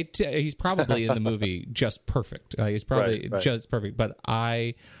enough. He's probably in the movie just perfect. He's probably right. just perfect. But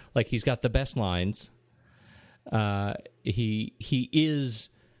he's got the best lines. He is.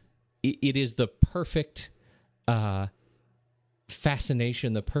 It is the perfect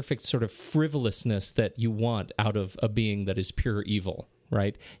fascination, the perfect sort of frivolousness that you want out of a being that is pure evil,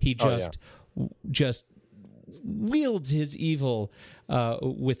 right? He just wields his evil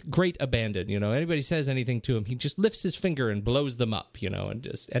with great abandon. Anybody says anything to him, he just lifts his finger and blows them up,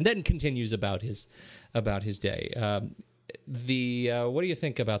 and then continues about his day. What do you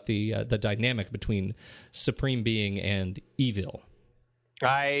think about the dynamic between Supreme Being and evil?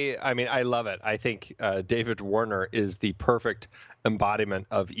 I mean, I love it. I think David Warner is the perfect embodiment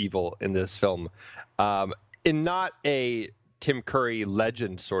of evil in this film, in not a Tim Curry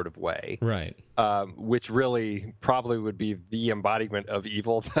legend sort of way, right? Which really probably would be the embodiment of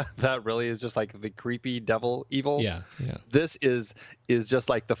evil. That really is just like the creepy devil evil. Yeah. This is just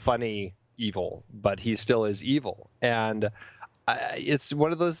like the funny evil, but he still is evil, and it's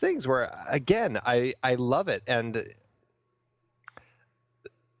one of those things where, again, I love it. And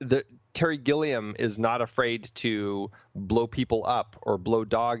Terry Gilliam is not afraid to blow people up or blow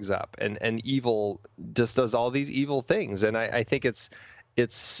dogs up, and evil just does all these evil things, and I think it's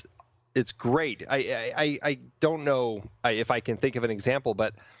great. I don't know if I can think of an example,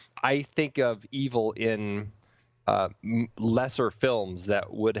 but I think of evil in lesser films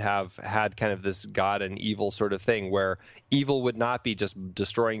that would have had kind of this God and evil sort of thing, where evil would not be just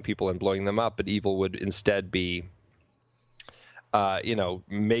destroying people and blowing them up, but evil would instead be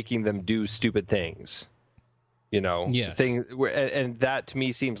making them do stupid things, yes. Things and that to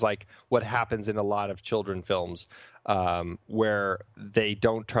me seems like what happens in a lot of children films, where they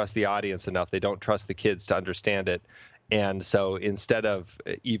don't trust the audience enough. They don't trust the kids to understand it. And so instead of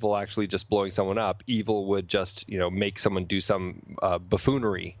evil actually just blowing someone up, evil would just, make someone do some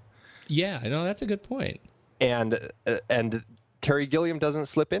buffoonery. Yeah, no, that's a good point. And Terry Gilliam doesn't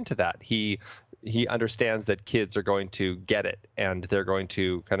slip into that. He understands that kids are going to get it, and they're going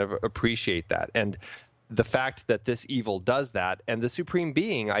to kind of appreciate that. And the fact that this evil does that, and the Supreme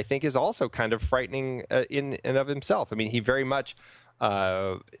Being, I think, is also kind of frightening in and of himself. I mean, he very much,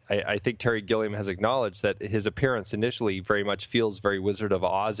 I think Terry Gilliam has acknowledged that his appearance initially very much feels very Wizard of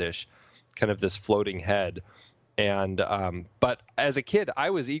Oz-ish, kind of this floating head. And but as a kid,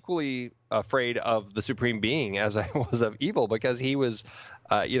 I was equally afraid of the Supreme Being as I was of evil, because he was,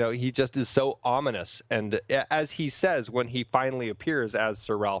 he just is so ominous. And as he says when he finally appears as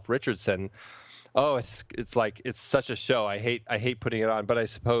Sir Ralph Richardson, oh, it's like, it's such a show. I hate putting it on, but I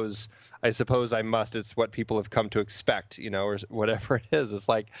suppose I must. It's what people have come to expect, or whatever it is. It's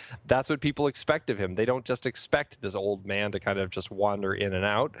like, that's what people expect of him. They don't just expect this old man to kind of just wander in and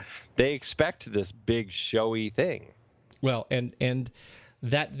out. They expect this big showy thing. Well, and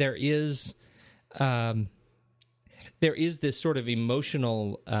that there is this sort of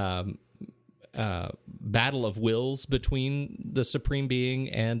emotional battle of wills between the Supreme Being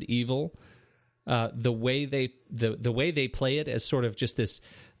and evil. The way they play it as sort of just this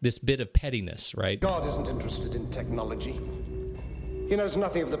bit of pettiness, right? God isn't interested in technology. He knows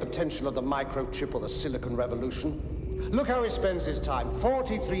nothing of the potential of the microchip or the silicon revolution. Look how he spends his time.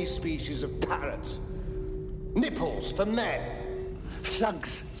 43 species of parrots. Nipples for men.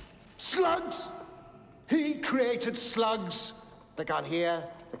 Slugs. Slugs? He created slugs. They can't hear,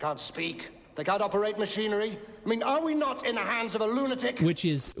 they can't speak, they can't operate machinery. I mean, are we not in the hands of a lunatic? Which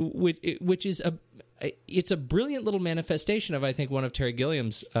is it's a brilliant little manifestation of, I think, one of Terry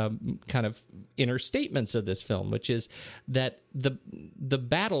Gilliam's kind of inner statements of this film, which is that the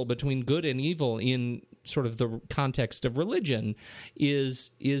battle between good and evil in sort of the context of religion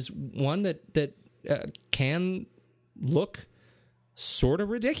is one that can look sort of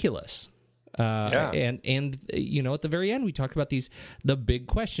ridiculous. And at the very end, we talked about the big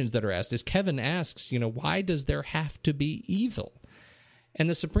questions that are asked. As Kevin asks, why does there have to be evil? And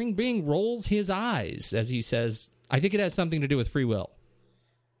the Supreme Being rolls his eyes as he says, I think it has something to do with free will.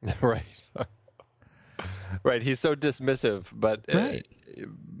 Right. Right. He's so dismissive, but right.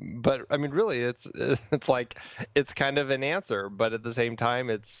 But I mean, really, it's like, it's kind of an answer, but at the same time,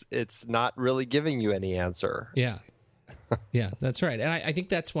 it's not really giving you any answer. Yeah. Yeah, that's right. And I think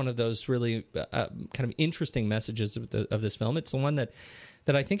that's one of those really kind of interesting messages of this film. It's the one that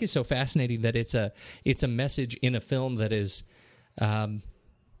I think is so fascinating, that it's a message in a film that is,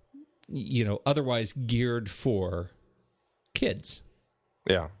 otherwise geared for kids.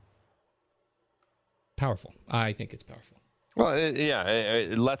 Yeah. Powerful. I think it's powerful. Well,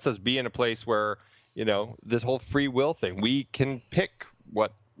 it lets us be in a place where, this whole free will thing, we can pick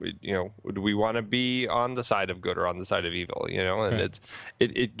what, do we want to be on the side of good or on the side of evil, and right.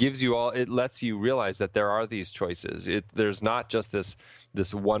 It gives you it lets you realize that there are these choices. There's not just this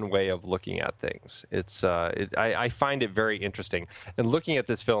one way of looking at things. I find it very interesting. And looking at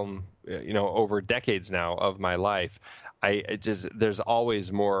this film, over decades now of my life, there's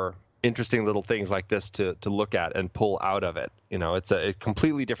always more interesting little things like this to look at and pull out of it. It's a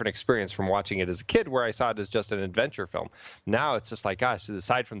completely different experience from watching it as a kid, where I saw it as just an adventure film. Now it's just like, gosh,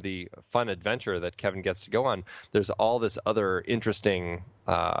 aside from the fun adventure that Kevin gets to go on, there's all this other interesting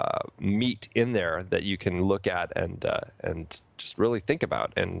meat in there that you can look at and just really think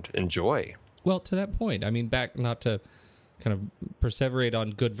about and enjoy. Well, to that point, I mean, back, not to kind of perseverate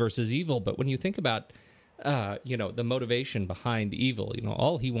on good versus evil, but when you think about the motivation behind evil,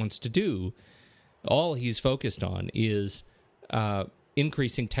 all he wants to do, all he's focused on is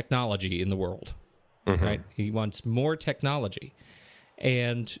increasing technology in the world, right? He wants more technology.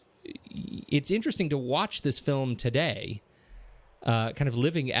 And it's interesting to watch this film today, kind of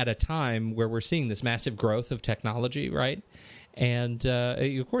living at a time where we're seeing this massive growth of technology, right? And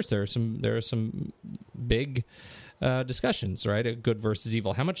of course, there are some big discussions, right? A good versus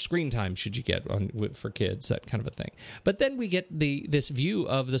evil. How much screen time should you get for kids? That kind of a thing. But then we get this view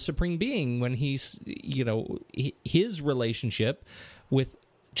of the Supreme Being when he's, his relationship with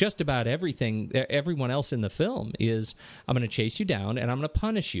just about everyone else in the film is, I'm going to chase you down and I'm going to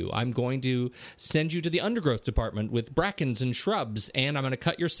punish you. I'm going to send you to the undergrowth department with brackens and shrubs, and I'm going to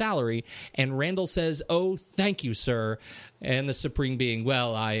cut your salary. And Randall says, "Oh, thank you, sir." And the Supreme Being,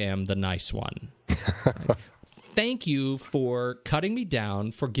 "Well, I am the nice one." Right? Thank you for cutting me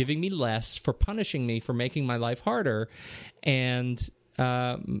down, for giving me less, for punishing me, for making my life harder. And,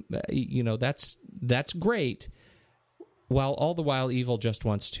 that's great. While all the while, evil just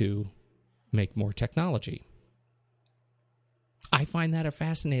wants to make more technology. I find that a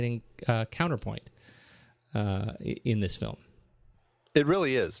fascinating counterpoint in this film. It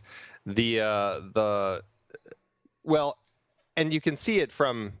really is. Well, and you can see it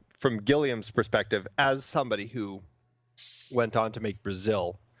from Gilliam's perspective as somebody who went on to make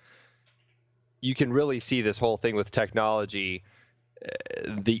Brazil. You can really see this whole thing with technology,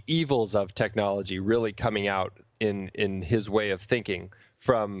 the evils of technology really coming out in his way of thinking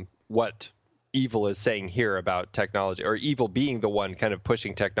from what evil is saying here about technology, or evil being the one kind of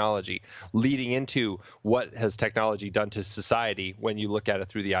pushing technology, leading into what has technology done to society when you look at it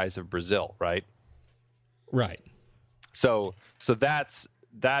through the eyes of Brazil, right? Right. So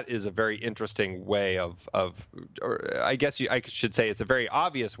that is a very interesting way or I guess I should say it's a very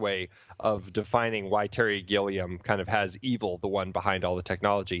obvious way of defining why Terry Gilliam kind of has evil, the one behind all the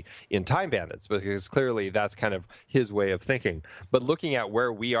technology, in Time Bandits, because clearly that's kind of his way of thinking. But looking at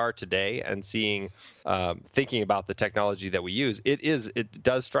where we are today and thinking about the technology that we use, it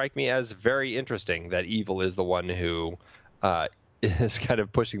does strike me as very interesting that evil is the one who is kind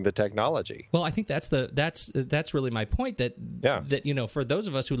of pushing the technology. Well, I think that's really my point, that for those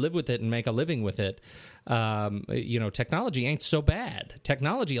of us who live with it and make a living with it, technology ain't so bad.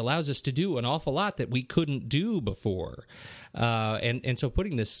 Technology allows us to do an awful lot that we couldn't do before, and so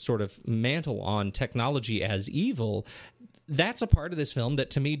putting this sort of mantle on technology as evil, that's a part of this film that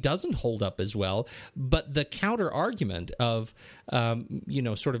to me doesn't hold up as well. But the counter argument of,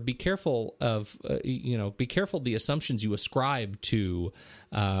 sort of be careful the assumptions you ascribe to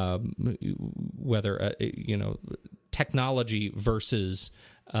whether, technology versus,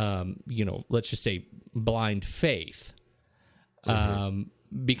 let's just say blind faith,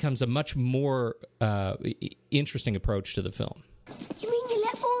 becomes a much more interesting approach to the film. You mean you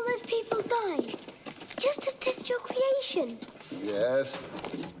let all those people die? Just to test your creation? Yes.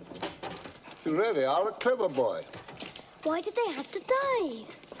 You really are a clever boy. Why did they have to die?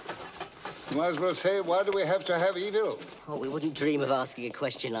 You might as well say, why do we have to have evil? Oh, we wouldn't dream of asking a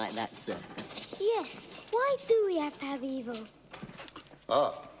question like that, sir. Yes. Why do we have to have evil?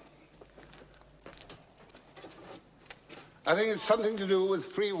 Ah. I think it's something to do with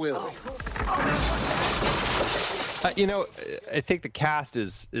free will. I think the cast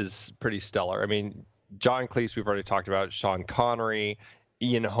is pretty stellar. I mean, John Cleese, we've already talked about. Sean Connery,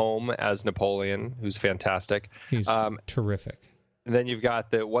 Ian Holm as Napoleon, who's fantastic. He's terrific. And then you've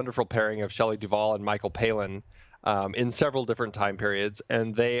got the wonderful pairing of Shelley Duvall and Michael Palin in several different time periods,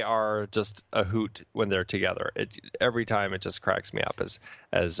 and they are just a hoot when they're together. Every time it just cracks me up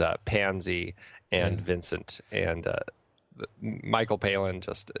as Pansy and Vincent and Michael Palin.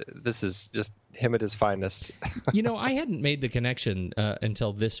 This is just him at his finest. I hadn't made the connection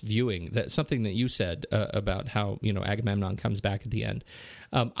until this viewing, that something that you said about how Agamemnon comes back at the end.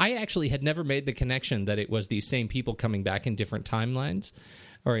 I actually had never made the connection that it was these same people coming back in different timelines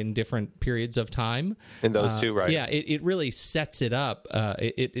or in different periods of time. In those two, right? Yeah, it really sets it up.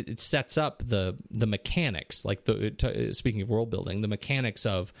 It sets up the mechanics, like speaking of world building, the mechanics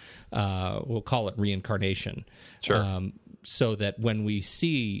of we'll call it reincarnation. Sure. So that when we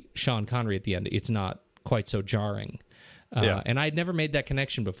see Sean Connery at the end, it's not quite so jarring. And I'd never made that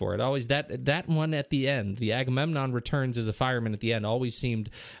connection before. It always that one at the end, the Agamemnon returns as a fireman at the end, always seemed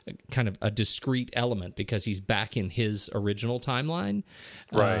kind of a discrete element because he's back in his original timeline,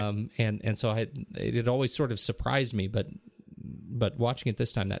 right? And so it always sort of surprised me, but watching it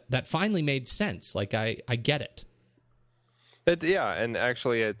this time, that finally made sense. Like I get it. And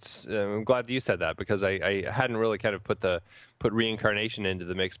actually, I'm glad that you said that because I hadn't really kind of put reincarnation into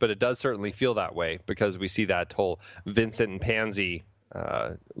the mix, but it does certainly feel that way because we see that whole Vincent and Pansy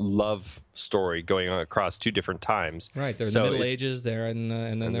love story going on across two different times. Right, they're in the Middle Ages there, and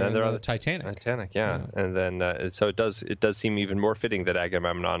then they're on the Titanic. Titanic, yeah. And then so it does seem even more fitting that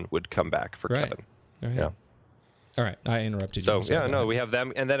Agamemnon would come back for Kevin. Right. Yeah. All right, I interrupted you. So we have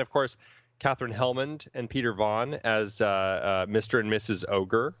them, and then of course Catherine Hellmond and Peter Vaughn as Mr. and Mrs.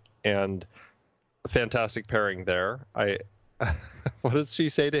 Ogre, and a fantastic pairing there. What does she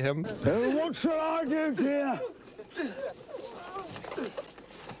say to him? What shall I do, dear?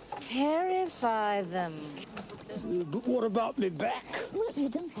 Terrify them. But what about me back? Well, you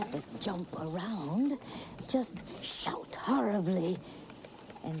don't have to jump around. Just shout horribly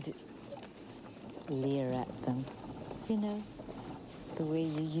and leer at them. You know, the way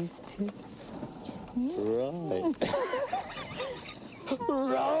you used to. Right.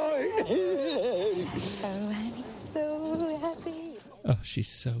 Right. Oh, I'm so happy. Oh, she's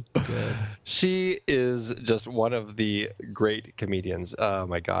so good. She is just one of the great comedians. Oh,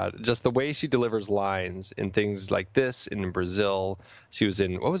 my God. Just the way she delivers lines in things like this, in Brazil. She was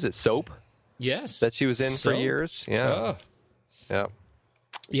in, what was it, Soap? Yes. That she was in for years. Yeah. Oh. Yeah.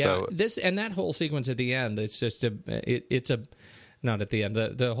 Yeah, so, this and that whole sequence at the end, it's just not at the end,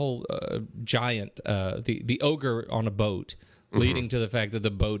 the whole giant, the ogre on a boat, leading to the fact that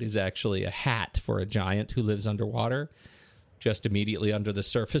the boat is actually a hat for a giant who lives underwater, just immediately under the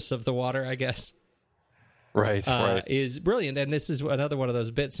surface of the water, I guess. Right. Is brilliant. And this is another one of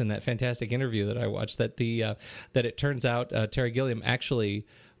those bits in that fantastic interview that I watched that that it turns out Terry Gilliam actually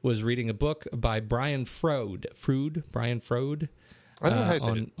was reading a book by Brian Froud.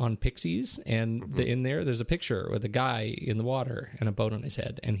 On Pixies, and in there's a picture with a guy in the water and a boat on his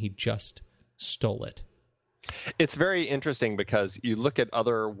head, and he just stole it. It's very interesting because you look at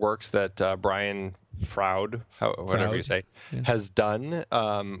other works that Brian Froud, whatever you say, has done.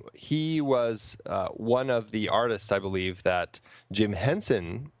 He was one of the artists, I believe, that Jim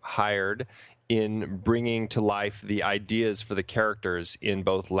Henson hired in bringing to life the ideas for the characters in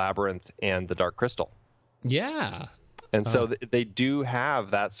both Labyrinth and The Dark Crystal. Yeah. And so they do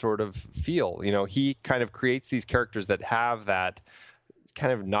have that sort of feel. You know, he kind of creates these characters that have that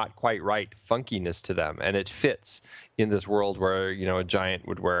kind of not quite right funkiness to them. And it fits in this world where, you know, a giant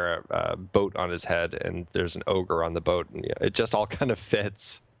would wear a boat on his head and there's an ogre on the boat. And it just all kind of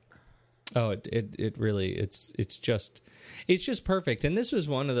fits. Oh, it really, it's just perfect. And this was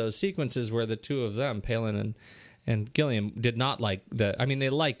one of those sequences where the two of them, Palin and Gilliam, did not like they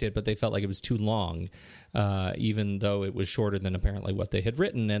liked it, but they felt like it was too long, even though it was shorter than apparently what they had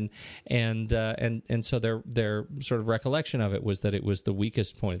written. And so their sort of recollection of it was that it was the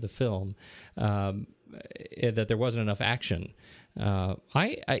weakest point of the film, that there wasn't enough action.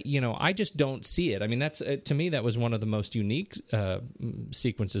 I just don't see it. I mean, that's to me that was one of the most unique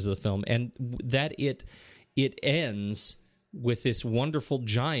sequences of the film, and that it ends with this wonderful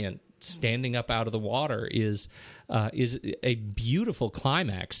giant standing up out of the water is a beautiful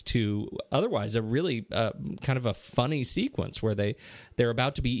climax to otherwise a really kind of a funny sequence where they're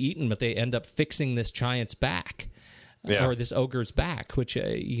about to be eaten, but they end up fixing this giant's back, or this ogre's back, which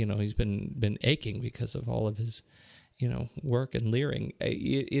he's been aching because of all of his work and leering.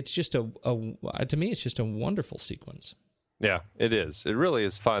 It's just to me it's just a wonderful sequence. Yeah, it is. It really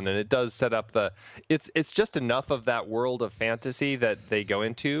is fun, and it does set up it's just enough of that world of fantasy that they go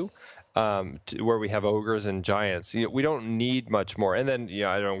into, where we have ogres and giants. We don't need much more. And then,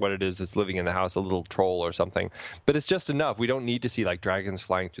 I don't know what it is that's living in the house, a little troll or something. But it's just enough. We don't need to see like dragons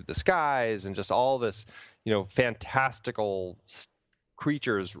flying through the skies and just all this, fantastical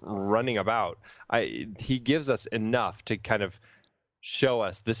creatures running about. He gives us enough to kind of show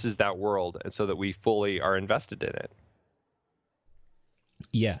us this is that world, and so that we fully are invested in it.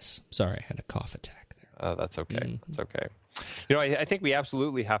 Yes. Sorry, I had a cough attack there. Oh, that's okay. That's okay. I think we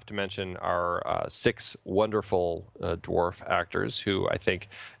absolutely have to mention our 6 wonderful dwarf actors who I think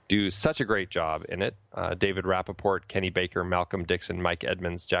do such a great job in it. David Rappaport, Kenny Baker, Malcolm Dixon, Mike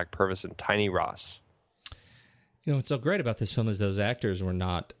Edmonds, Jack Purvis, and Tiny Ross. What's so great about this film is those actors were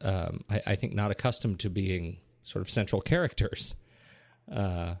not, I think, not accustomed to being sort of central characters.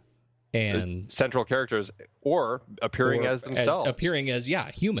 and central characters, or appearing as themselves, appearing as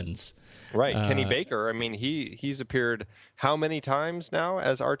humans. Right, Kenny Baker. I mean, he's appeared how many times now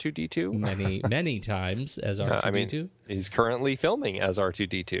as R2D2? Many times as R2D2. I mean, he's currently filming as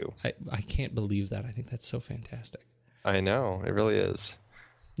R2D2. I can't believe that. I think that's so fantastic. I know, it really is.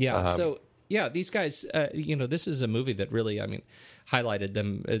 Yeah. These guys. This is a movie that really, highlighted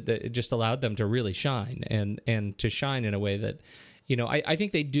them. That just allowed them to really shine and to shine in a way that. I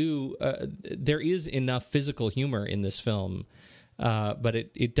think they do. There is enough physical humor in this film, but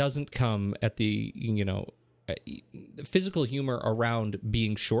it doesn't come at the physical humor around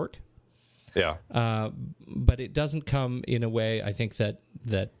being short. Yeah. But it doesn't come in a way. I think that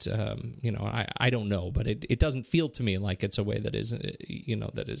I don't know, but it doesn't feel to me like it's a way that is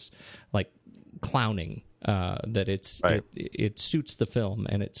that is like clowning. That it's right. it suits the film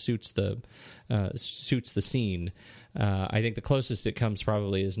and it suits the scene. I think the closest it comes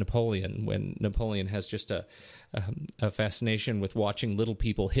probably is Napoleon, when Napoleon has just a fascination with watching little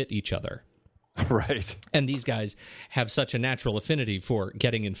people hit each other. Right. And these guys have such a natural affinity for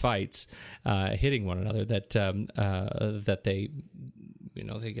getting in fights, hitting one another, that they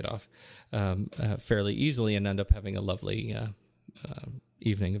get off fairly easily and end up having a lovely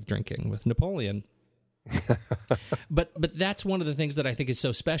evening of drinking with Napoleon. But that's one of the things that I think is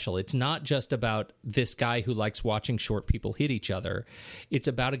so special. It's not just about this guy who likes watching short people hit each other. It's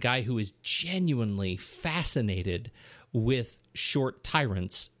about a guy who is genuinely fascinated with short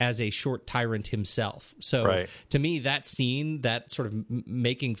tyrants as a short tyrant himself. So to me, that scene, that sort of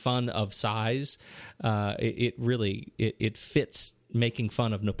making fun of size, it really fits making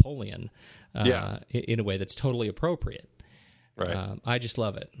fun of Napoleon in a way that's totally appropriate. Right. I just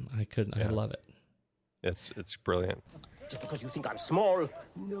love it. I love it. It's brilliant. Just because you think I'm small?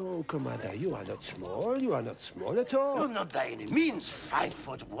 No, Commander, you are not small. You are not small at all. You're not by any means.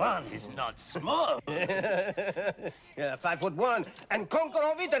 5'1" is not small. Yeah, 5'1" and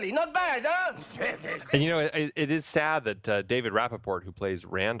conqueror of Italy. Not bad, huh? And it is sad that David Rappaport, who plays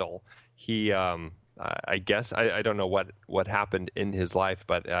Randall, he I guess I don't know what happened in his life,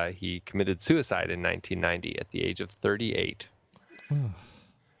 but he committed suicide in 1990 at the age of 38.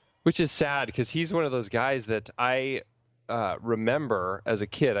 Which is sad because he's one of those guys that I remember as a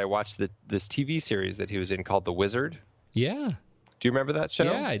kid. I watched this TV series that he was in called The Wizard. Yeah. Do you remember that show?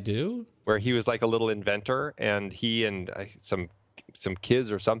 Yeah, I do. Where he was like a little inventor, and he and some kids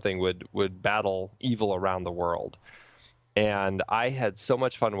or something would battle evil around the world. And I had so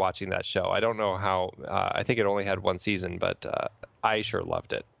much fun watching that show. I don't know how. I think it only had one season, but I sure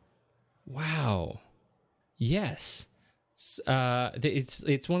loved it. Wow. Yes.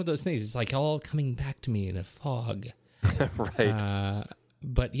 It's one of those things. It's like all coming back to me in a fog. Right.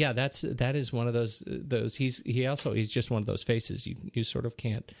 But yeah, that is one of those. He's just one of those faces you sort of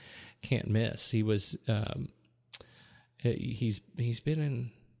can't miss. He was he's been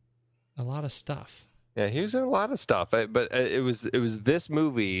in a lot of stuff. Yeah, he was in a lot of stuff, but it was this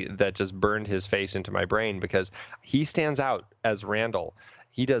movie that just burned his face into my brain because he stands out as Randall.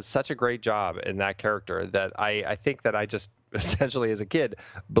 He does such a great job in that character that I think that I just essentially as a kid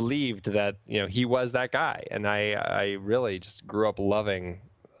believed that he was that guy, and I really just grew up loving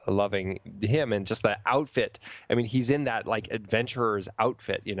him and just the outfit. I mean, he's in that like adventurer's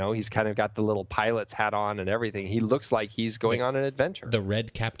outfit. He's kind of got the little pilot's hat on and everything. He looks like he's going on an adventure. The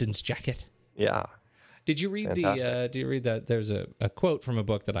red captain's jacket. Yeah. Did you read Did you read that? There's a quote from a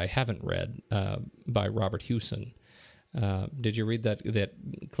book that I haven't read by Robert Hewson. Did you read that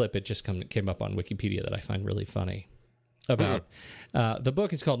clip? It just came up on Wikipedia that I find really funny. About the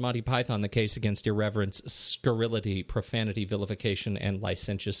book is called Monty Python: The Case Against Irreverence, Scurrility, Profanity, Vilification, and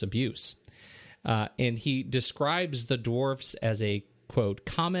Licentious Abuse. And he describes the dwarfs as a, quote,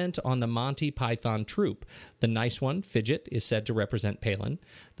 comment on the Monty Python troupe. The nice one, Fidget, is said to represent Palin.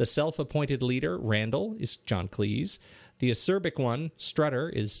 The self-appointed leader, Randall, is John Cleese. The acerbic one, Strutter,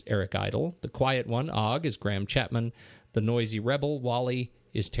 is Eric Idle. The quiet one, Og, is Graham Chapman. The noisy rebel, Wally,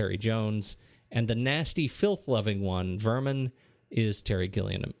 is Terry Jones. And the nasty, filth-loving one, Vermin, is Terry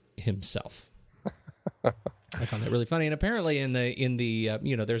Gilliam himself. I found that really funny. And apparently, in the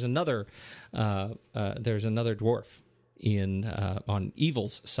there's another dwarf on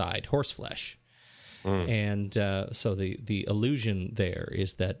Evil's side, Horseflesh, and so the illusion there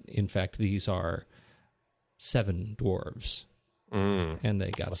is that in fact these are 7 dwarves, and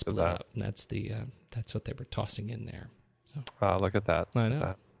they got split up. And that's what they were tossing in there. So look at that! I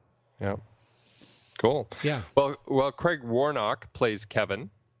know. Yeah. Cool. Yeah. Well, Craig Warnock plays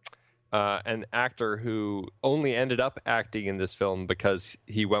Kevin, an actor who only ended up acting in this film because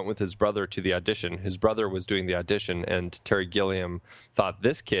he went with his brother to the audition. His brother was doing the audition, and Terry Gilliam thought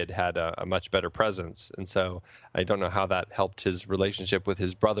this kid had a much better presence. And so I don't know how that helped his relationship with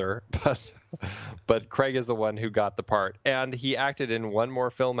his brother, but Craig is the one who got the part. And he acted in one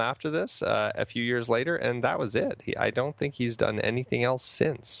more film after this a few years later, and that was it. I don't think he's done anything else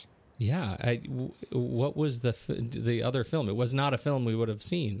since. Yeah. What was the other film? It was not a film we would have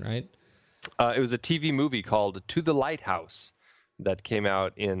seen, right? It was a TV movie called To the Lighthouse that came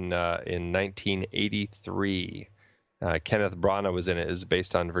out in 1983. Kenneth Branagh was in it. It was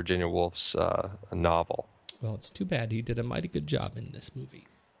based on Virginia Woolf's novel. Well, it's too bad. He did a mighty good job in this movie.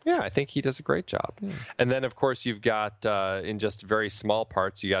 Yeah, I think he does a great job. Yeah. And then, of course, you've got in just very small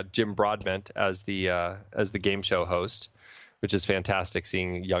parts, you got Jim Broadbent as the game show host, which is fantastic.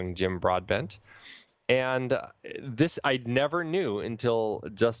 Seeing young Jim Broadbent. And this I never knew until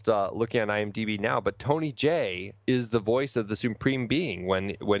just looking on IMDb now. But Tony Jay is the voice of the Supreme Being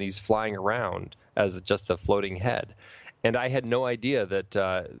when he's flying around as just the floating head. And I had no idea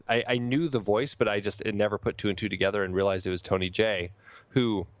that I knew the voice, but I just never put two and two together and realized it was Tony Jay,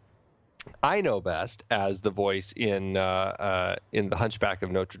 who I know best as the voice in The Hunchback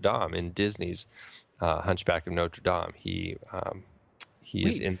of Notre Dame, in Disney's Hunchback of Notre Dame. He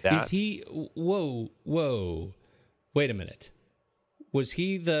is in that. Is he? Whoa! Wait a minute. Was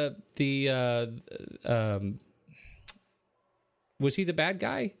he the was he the bad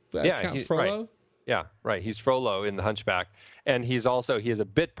guy? Count Frollo? Right. Yeah, right. He's Frollo in The Hunchback, and he has a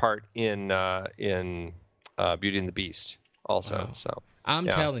bit part in Beauty and the Beast also. Wow. So I'm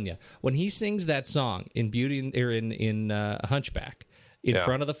telling you, when he sings that song in in Hunchback in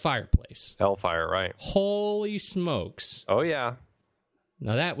front of the fireplace, Hellfire, right? Holy smokes! Oh yeah.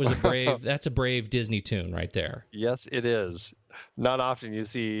 Now that was that's a brave Disney tune right there. Yes, it is. Not often you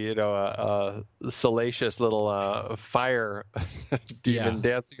see, a salacious little fire demon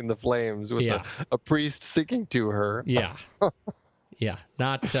dancing in the flames with a priest singing to her. Yeah, yeah.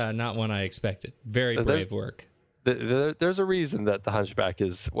 Not one I expected. Very brave work. There's a reason that The Hunchback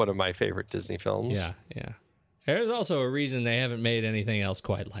is one of my favorite Disney films. Yeah. There's also a reason they haven't made anything else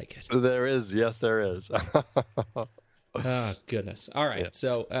quite like it. There is. Yes, there is. Oh, goodness. All right. Yes.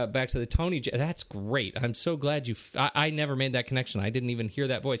 So back to the Tony J. That's great. I'm so glad I never made that connection. I didn't even hear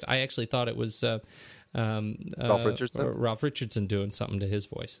that voice. I actually thought it was Ralph Richardson? Ralph Richardson doing something to his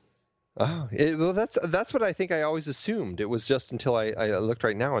voice. Oh, well, that's what I think I always assumed. It was just until I looked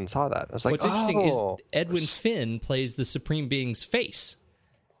right now and saw that. I was like, what's interesting is Edwin Finn plays the Supreme Being's face.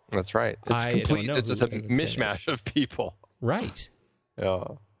 That's right. It's complete. It's just a mishmash of people. Right. Yeah.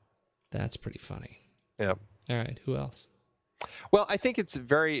 That's pretty funny. Yeah. All right. Who else? Well, I think it's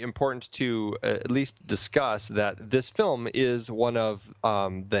very important to at least discuss that this film is one of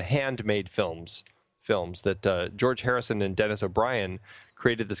the handmade films that George Harrison and Dennis O'Brien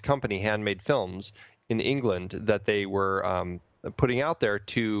created. This company, Handmade Films, in England, that they were putting out there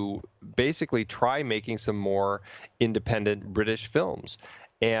to basically try making some more independent British films.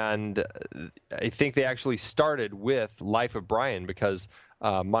 And I think they actually started with Life of Brian because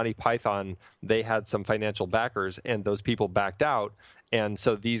Monty Python, they had some financial backers, and those people backed out. And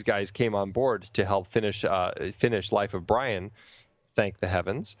so these guys came on board to help finish Life of Brian, thank the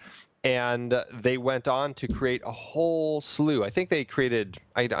heavens. And they went on to create a whole slew. I think they created,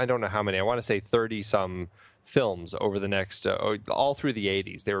 I don't know how many, I want to say 30-some films over the next, all through the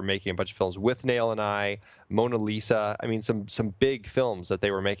 80s. They were making a bunch of films. With Nail and I, Mona Lisa. I mean, some big films that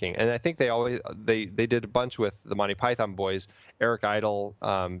they were making. And I think they did a bunch with the Monty Python boys. Eric Idle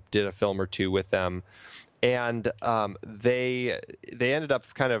did a film or two with them. And they ended up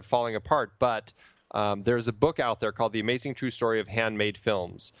kind of falling apart. But there's a book out there called The Amazing True Story of Handmade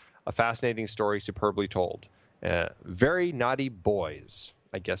Films, a fascinating story superbly told. Very Naughty Boys,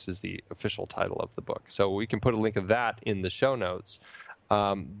 I guess, is the official title of the book. So we can put a link of that in the show notes.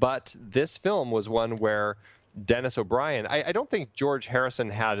 But this film was one where Dennis O'Brien, I don't think George Harrison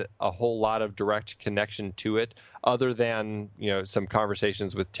had a whole lot of direct connection to it, other than some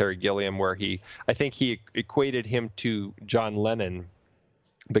conversations with Terry Gilliam where I think he equated him to John Lennon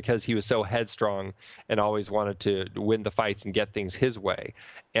because he was so headstrong and always wanted to win the fights and get things his way.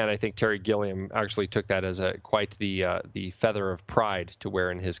 And I think Terry Gilliam actually took that as quite the feather of pride to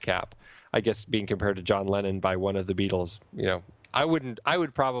wear in his cap. I guess being compared to John Lennon by one of the Beatles, I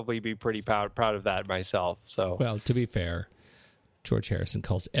would probably be pretty proud of that myself. So, well, to be fair, George Harrison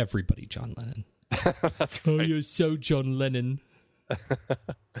calls everybody John Lennon. That's right. Oh, you're so John Lennon.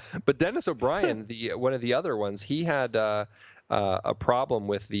 But Dennis O'Brien, one of the other ones, he had a problem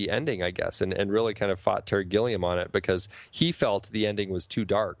with the ending, I guess, and really kind of fought Terry Gilliam on it because he felt the ending was too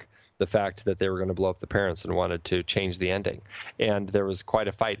dark. the fact that they were going to blow up the parents and wanted to change the ending. And there was quite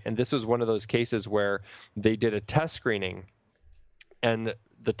a fight. And this was one of those cases where they did a test screening, and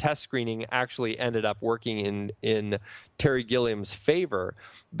the test screening actually ended up working in Terry Gilliam's favor,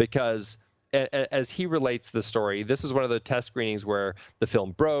 because as he relates the story, this was one of the test screenings where the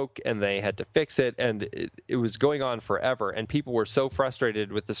film broke and they had to fix it, and it was going on forever. And people were so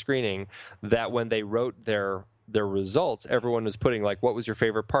frustrated with the screening that when they wrote their results, everyone was putting like, what was your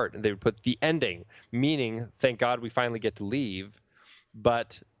favorite part? And they would put the ending, meaning, thank God we finally get to leave.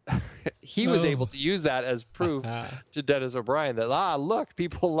 But he was able to use that as proof to Dennis O'Brien that, look,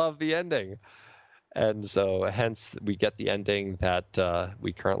 people love the ending. And so hence we get the ending that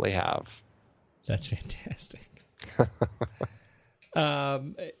we currently have. That's fantastic.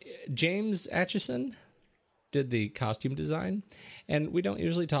 James Atchison did the costume design, and we don't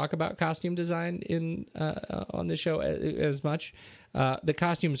usually talk about costume design in on the show as much. The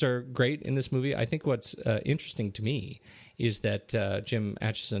costumes are great in this movie. I think what's interesting to me is that Jim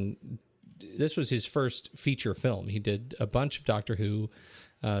Atchison, this was his first feature film. He did a bunch of Doctor Who,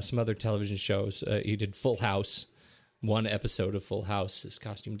 some other television shows. He did Full House, one episode of Full House as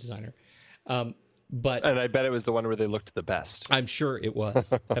costume designer. And I bet it was the one where they looked the best. I'm sure it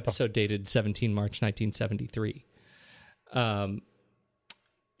was. Episode dated 17 March 1973.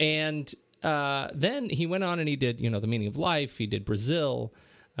 And then he went on and he did, The Meaning of Life. He did Brazil.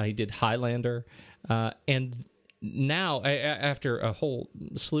 He did Highlander. And now, after a whole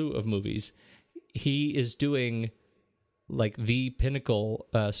slew of movies, he is doing like the pinnacle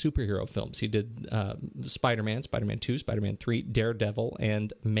superhero films. He did Spider-Man, Spider-Man 2, Spider-Man 3, Daredevil,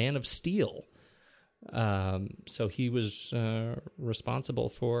 and Man of Steel. So he was responsible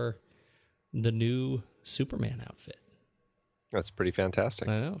for the new Superman outfit. That's pretty fantastic.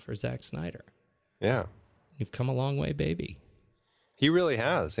 I know, for Zack Snyder. Yeah. You've come a long way, baby. He really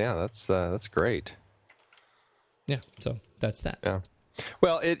has. Yeah, that's great. Yeah, so that's that. Yeah.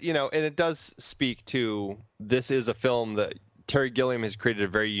 Well, and it does speak to, this is a film that Terry Gilliam has created a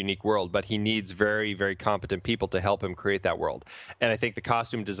very unique world, but he needs very, very competent people to help him create that world. And I think the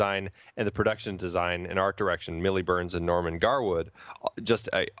costume design and the production design and art direction, Millie Burns and Norman Garwood,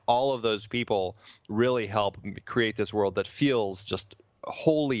 all of those people really help create this world that feels just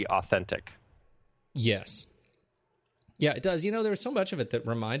wholly authentic. Yes. Yeah, it does. There was so much of it that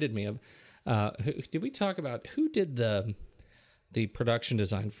reminded me of, did we talk about who did the production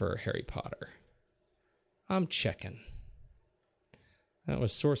design for Harry Potter? I'm checking. That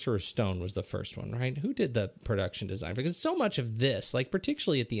was Sorcerer's Stone was the first one, right? Who did the production design? Because so much of this, like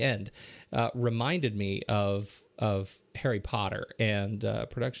particularly at the end, reminded me of Harry Potter, and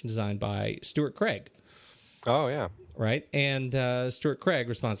production design by Stuart Craig. Oh, yeah. Right? And Stuart Craig,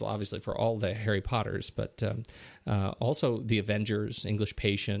 responsible obviously for all the Harry Potters, but also the Avengers, English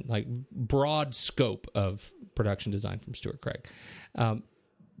Patient, like broad scope of production design from Stuart Craig.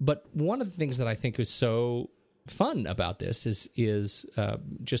 But one of the things that I think is so fun about this is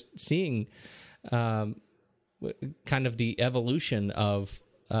just seeing kind of the evolution of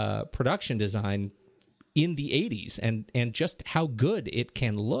production design in the 80s and just how good it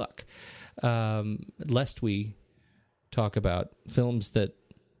can look, lest we talk about films that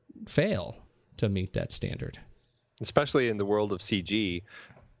fail to meet that standard. Especially in the world of CG,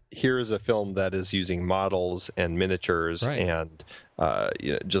 here is a film that is using models and miniatures, right, and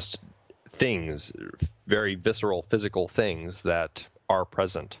just things, very visceral, physical things that are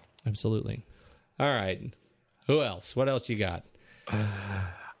present. Absolutely. All right. Who else? What else you got?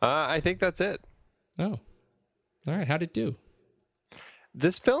 I think that's it. Oh. All right. How'd it do?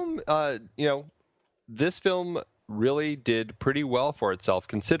 This film, this film really did pretty well for itself,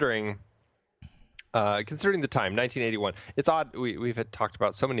 considering the time, 1981. It's odd. We've talked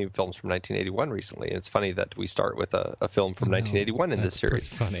about so many films from 1981 recently. And it's funny that we start with a film from 1981 in this series.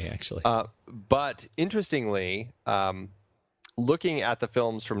 Pretty funny, actually. But interestingly, looking at the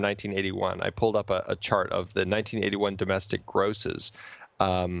films from 1981, I pulled up a chart of the 1981 domestic grosses.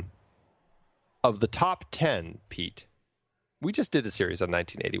 Of the top 10, Pete, we just did a series on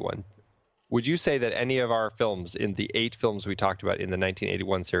 1981. Would you say that any of our films in the 8 films we talked about in the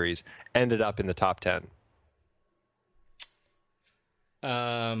 1981 series ended up in the top 10?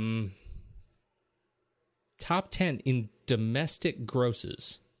 Top 10 in domestic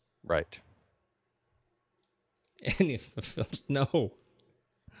grosses. Right. Any of the films? No.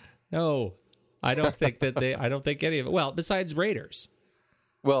 I don't think I don't think any of it. Well, besides Raiders.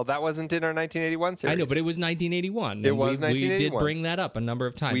 Well, that wasn't in our 1981 series. I know, but it was 1981. It was 1981. We did bring that up a number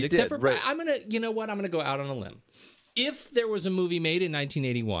of times. Except for, right. I'm going to go out on a limb. If there was a movie made in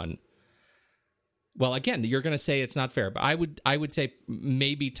 1981 Well, again, you're going to say it's not fair, but I would say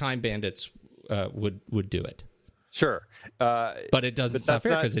maybe Time Bandits would do it. Sure, but it doesn't. It's not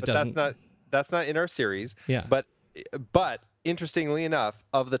fair because it doesn't. That's not in our series. Yeah, but interestingly enough,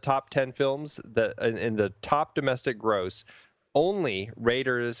 of the top 10 films that in the top domestic gross, only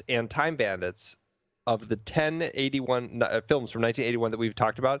Raiders and Time Bandits, of the 1081 films from 1981 that we've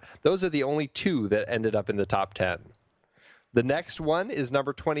talked about, those are the only two that ended up in the top 10. The next one is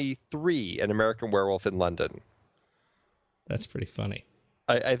number 23, An American Werewolf in London. That's pretty funny.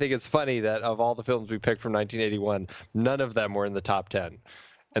 I think it's funny that of all the films we picked from 1981, none of them were in the top 10.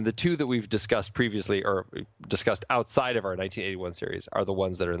 And the two that we've discussed previously, or discussed outside of our 1981 series, are the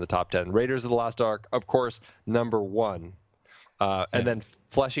ones that are in the top 10. Raiders of the Lost Ark, of course, number 1. And then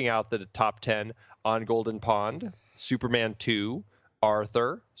fleshing out the top 10, On Golden Pond, Superman 2,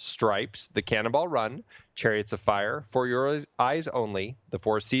 Arthur, Stripes, The Cannonball Run, Chariots of Fire, For Your Eyes Only, The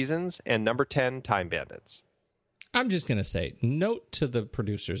Four Seasons, and number 10, Time Bandits. I'm just going to say, note to the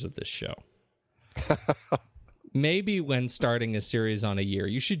producers of this show. Maybe when starting a series on a year,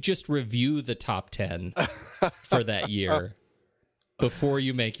 you should just review the top 10 for that year before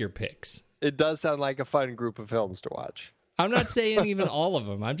you make your picks. It does sound like a fun group of films to watch. I'm not saying even all of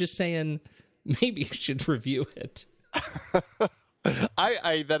them. I'm just saying maybe you should review it.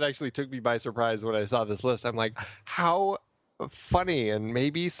 I that actually took me by surprise when I saw this list. I'm like, how funny and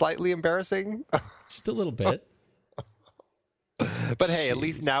maybe slightly embarrassing. Just a little bit. But hey, at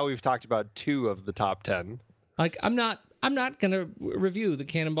least now we've talked about 2 of the top 10. Like, I'm not going to review The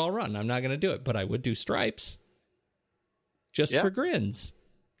Cannonball Run. I'm not going to do it, but I would do Stripes. Just for grins.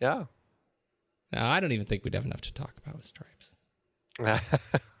 Yeah. Now, I don't even think we'd have enough to talk about with Stripes.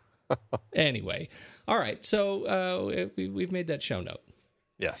 Anyway. All right. So we've made that show note.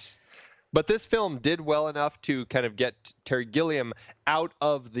 Yes. But this film did well enough to kind of get Terry Gilliam out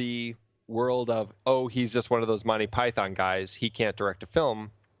of the world of, he's just one of those Monty Python guys, he can't direct a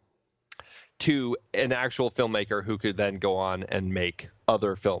film, to an actual filmmaker who could then go on and make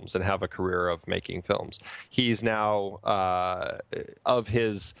other films and have a career of making films. He's now, of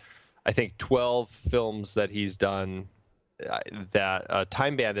his, I think, 12 films that he's done, that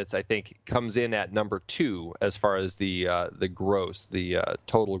Time Bandits, I think, comes in at number 2 as far as the gross, the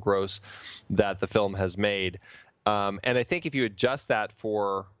total gross that the film has made. And I think if you adjust that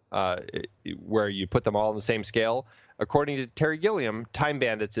for where you put them all on the same scale, according to Terry Gilliam, Time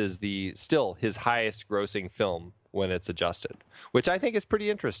Bandits is still his highest grossing film when it's adjusted, which I think is pretty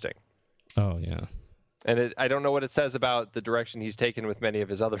interesting. Oh, yeah. And I don't know what it says about the direction he's taken with many of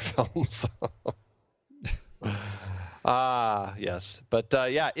his other films. Yes. But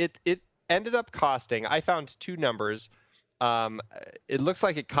it ended up costing, I found 2 numbers. It looks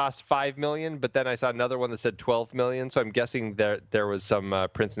like it cost $5 million, but then I saw another one that said $12 million. So I'm guessing there was some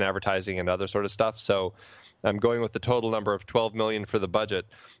prints and advertising and other sort of stuff. So I'm going with the total number of $12 million for the budget.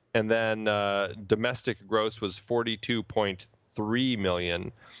 And then domestic gross was $42.3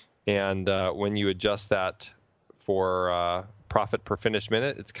 million. And when you adjust that for profit per finished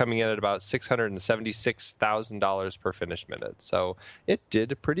minute, it's coming in at about $676,000 per finished minute. So it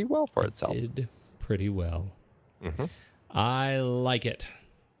did pretty well for itself. It did pretty well. Mm-hmm. I like it.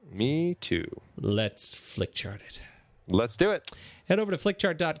 Me too. Let's flick chart it. Let's do it. Head over to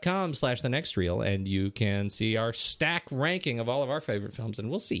flickchart.com/thenextreel and you can see our stack ranking of all of our favorite films, and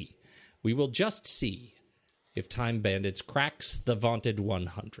we'll see. We will just see if Time Bandits cracks the vaunted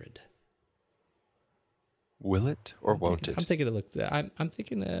 100. Will it or won't it? I'm thinking it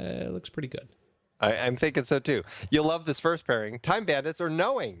looks pretty good. I'm thinking so too. You'll love this first pairing: Time Bandits or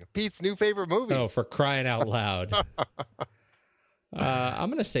Knowing, Pete's new favorite movie. Oh, for crying out loud! I'm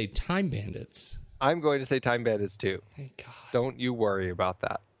going to say Time Bandits. I'm going to say Time Bandits too. Thank God. Don't you worry about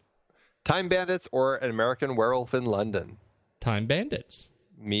that. Time Bandits or An American Werewolf in London. Time Bandits.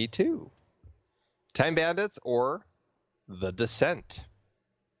 Me too. Time Bandits or The Descent.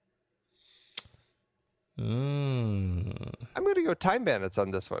 I'm going to go Time Bandits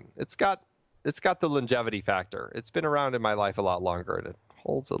on this one. It's got the longevity factor. It's been around in my life a lot longer, and it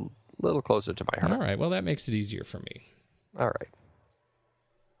holds a little closer to my heart. All right. Well, that makes it easier for me. All right.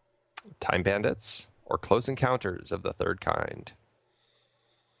 Time Bandits or Close Encounters of the Third Kind.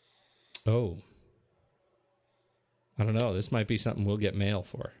 Oh. I don't know. This might be something we'll get mail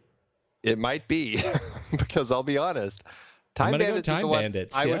for. It might be, because I'll be honest. Time Bandits is the one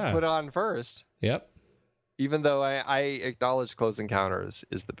I would put on first. Yep. Even though I acknowledge Close Encounters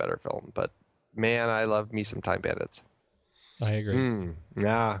is the better film. But, man, I love me some Time Bandits. I agree.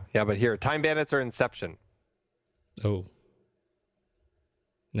 Yeah, but here, Time Bandits or Inception? Oh.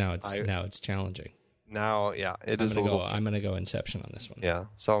 Now it's challenging. Now, yeah, I'm going to go Inception on this one. Yeah,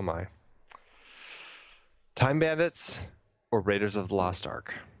 so am I. Time Bandits or Raiders of the Lost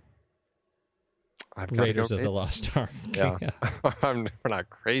Ark? Raiders of the Lost Ark. Yeah. We're not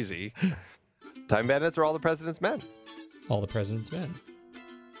crazy. Time Bandits or All the President's Men? All the President's Men.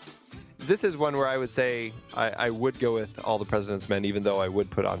 This is one where I would say I would go with All the President's Men, even though I would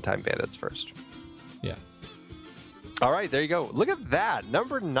put on Time Bandits first. Yeah. All right, there you go. Look at that.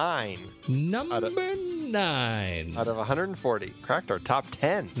 Number 9. Number 9. Out of 140. Cracked our top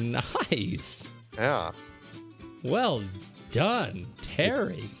 10. Nice. Yeah. Well done,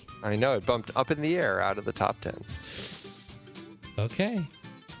 Terry. I know. It bumped up in the air out of the top 10. Okay.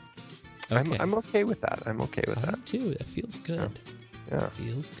 I'm okay with that. I'm okay with that. Too. It feels good. Yeah.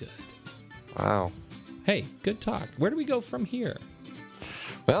 Feels good. Wow. Hey, good talk. Where do we go from here?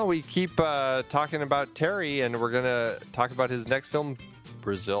 Well, we keep talking about Terry, and we're going to talk about his next film,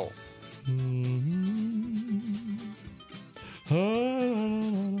 Brazil.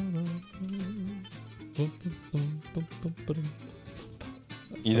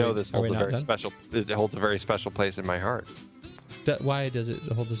 You know, this holds a very special. It holds a very special place in my heart. Why does it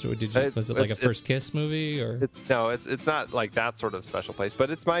hold this? Was it like a first kiss movie, or? It's not like that sort of special place, but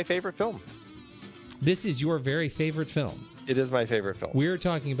it's my favorite film. This is your very favorite film. It is my favorite film. We're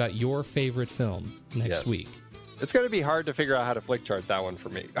talking about your favorite film next week. It's going to be hard to figure out how to flick chart that one for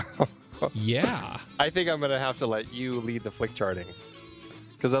me. Yeah. I think I'm going to have to let you lead the flick charting,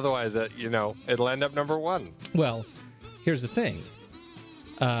 because otherwise, it'll end up number 1. Well, here's the thing.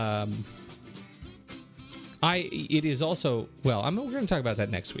 It is also, we're going to talk about that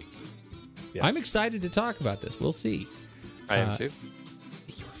next week. Yes. I'm excited to talk about this. We'll see. I am too.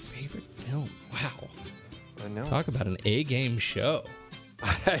 Your favorite film. Wow. I know. Talk about an A-game show.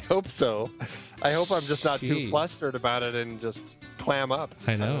 I hope so. I hope I'm just not too flustered about it and just clam up.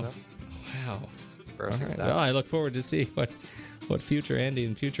 I know. Wow. All right. Well, I look forward to see what future Andy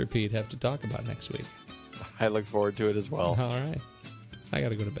and future Pete have to talk about next week. I look forward to it as well. All right. I got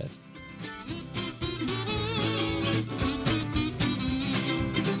to go to bed.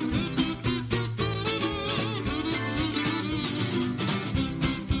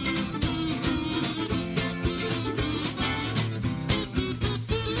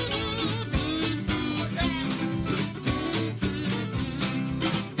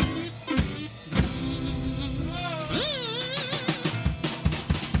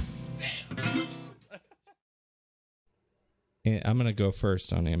 I'm going to go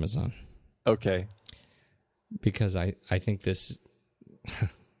first on Amazon. Okay. Because I think this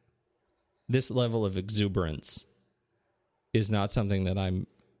this level of exuberance is not something that I'm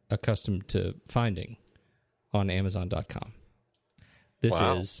accustomed to finding on Amazon.com. This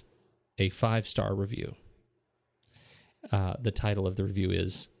is a 5-star review. The title of the review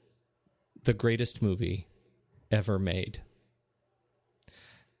is The Greatest Movie Ever Made.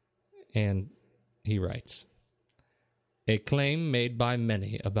 And he writes, a claim made by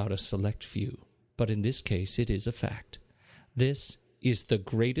many about a select few, but in this case it is a fact. This is the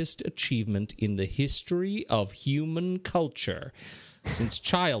greatest achievement in the history of human culture. Since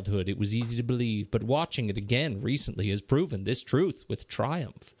childhood it was easy to believe, but watching it again recently has proven this truth with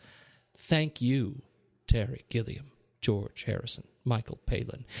triumph. Thank you, Terry Gilliam, George Harrison, Michael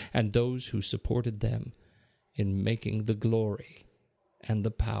Palin, and those who supported them in making the glory and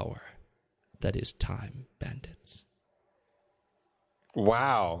the power that is Time Bandits.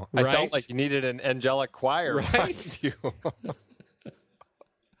 Wow. Right? I felt like you needed an angelic choir behind you.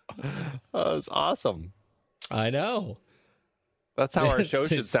 That was awesome. I know. That's how our show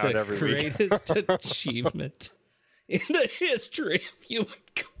should sound every week. The greatest achievement in the history of human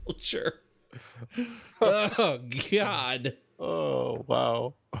culture. Oh, God. Oh,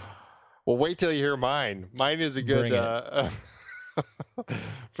 wow. Well, wait till you hear mine. Mine is a good...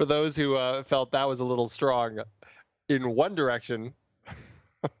 for those who felt that was a little strong in one direction...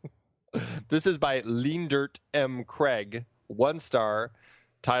 This is by Leandert M. Craig, 1 star,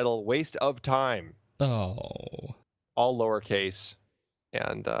 title Waste of Time. Oh. All lowercase.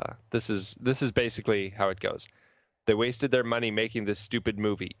 And this is basically how it goes. They wasted their money making this stupid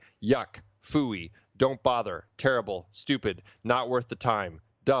movie. Yuck, phooey, don't bother, terrible, stupid, not worth the time,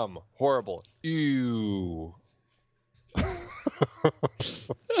 dumb, horrible, ew. Oh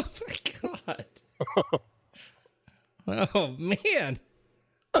my God. Oh man.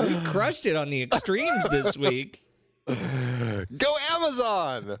 We crushed it on the extremes this week. Go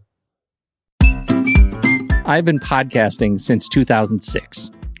Amazon! I've been podcasting since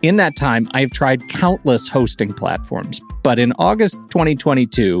 2006. In that time, I've tried countless hosting platforms. But in August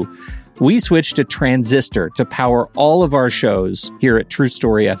 2022, we switched to Transistor to power all of our shows here at True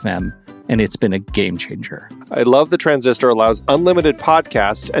Story FM. and it's been a game changer. I love the Transistor allows unlimited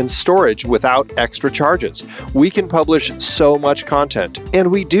podcasts and storage without extra charges. We can publish so much content, and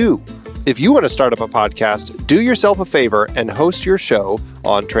we do. If you want to start up a podcast, do yourself a favor and host your show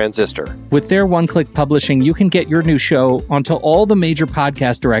on Transistor. With their one-click publishing, you can get your new show onto all the major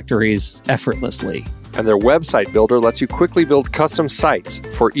podcast directories effortlessly. And their website builder lets you quickly build custom sites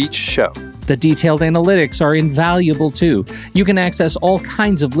for each show. The detailed analytics are invaluable too. You can access all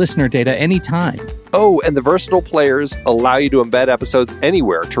kinds of listener data anytime. Oh, and the versatile players allow you to embed episodes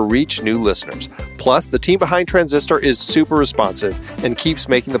anywhere to reach new listeners. Plus, the team behind Transistor is super responsive and keeps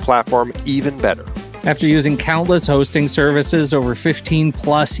making the platform even better. After using countless hosting services over 15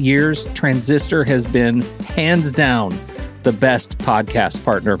 plus years, Transistor has been, hands down, the best podcast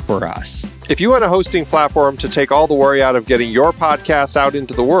partner for us. If you want a hosting platform to take all the worry out of getting your podcast out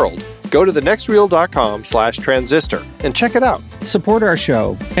into the world, go to thenextreel.com/transistor and check it out. Support our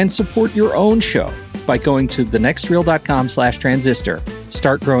show and support your own show by going to thenextreel.com/transistor.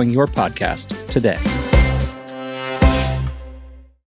 Start growing your podcast today.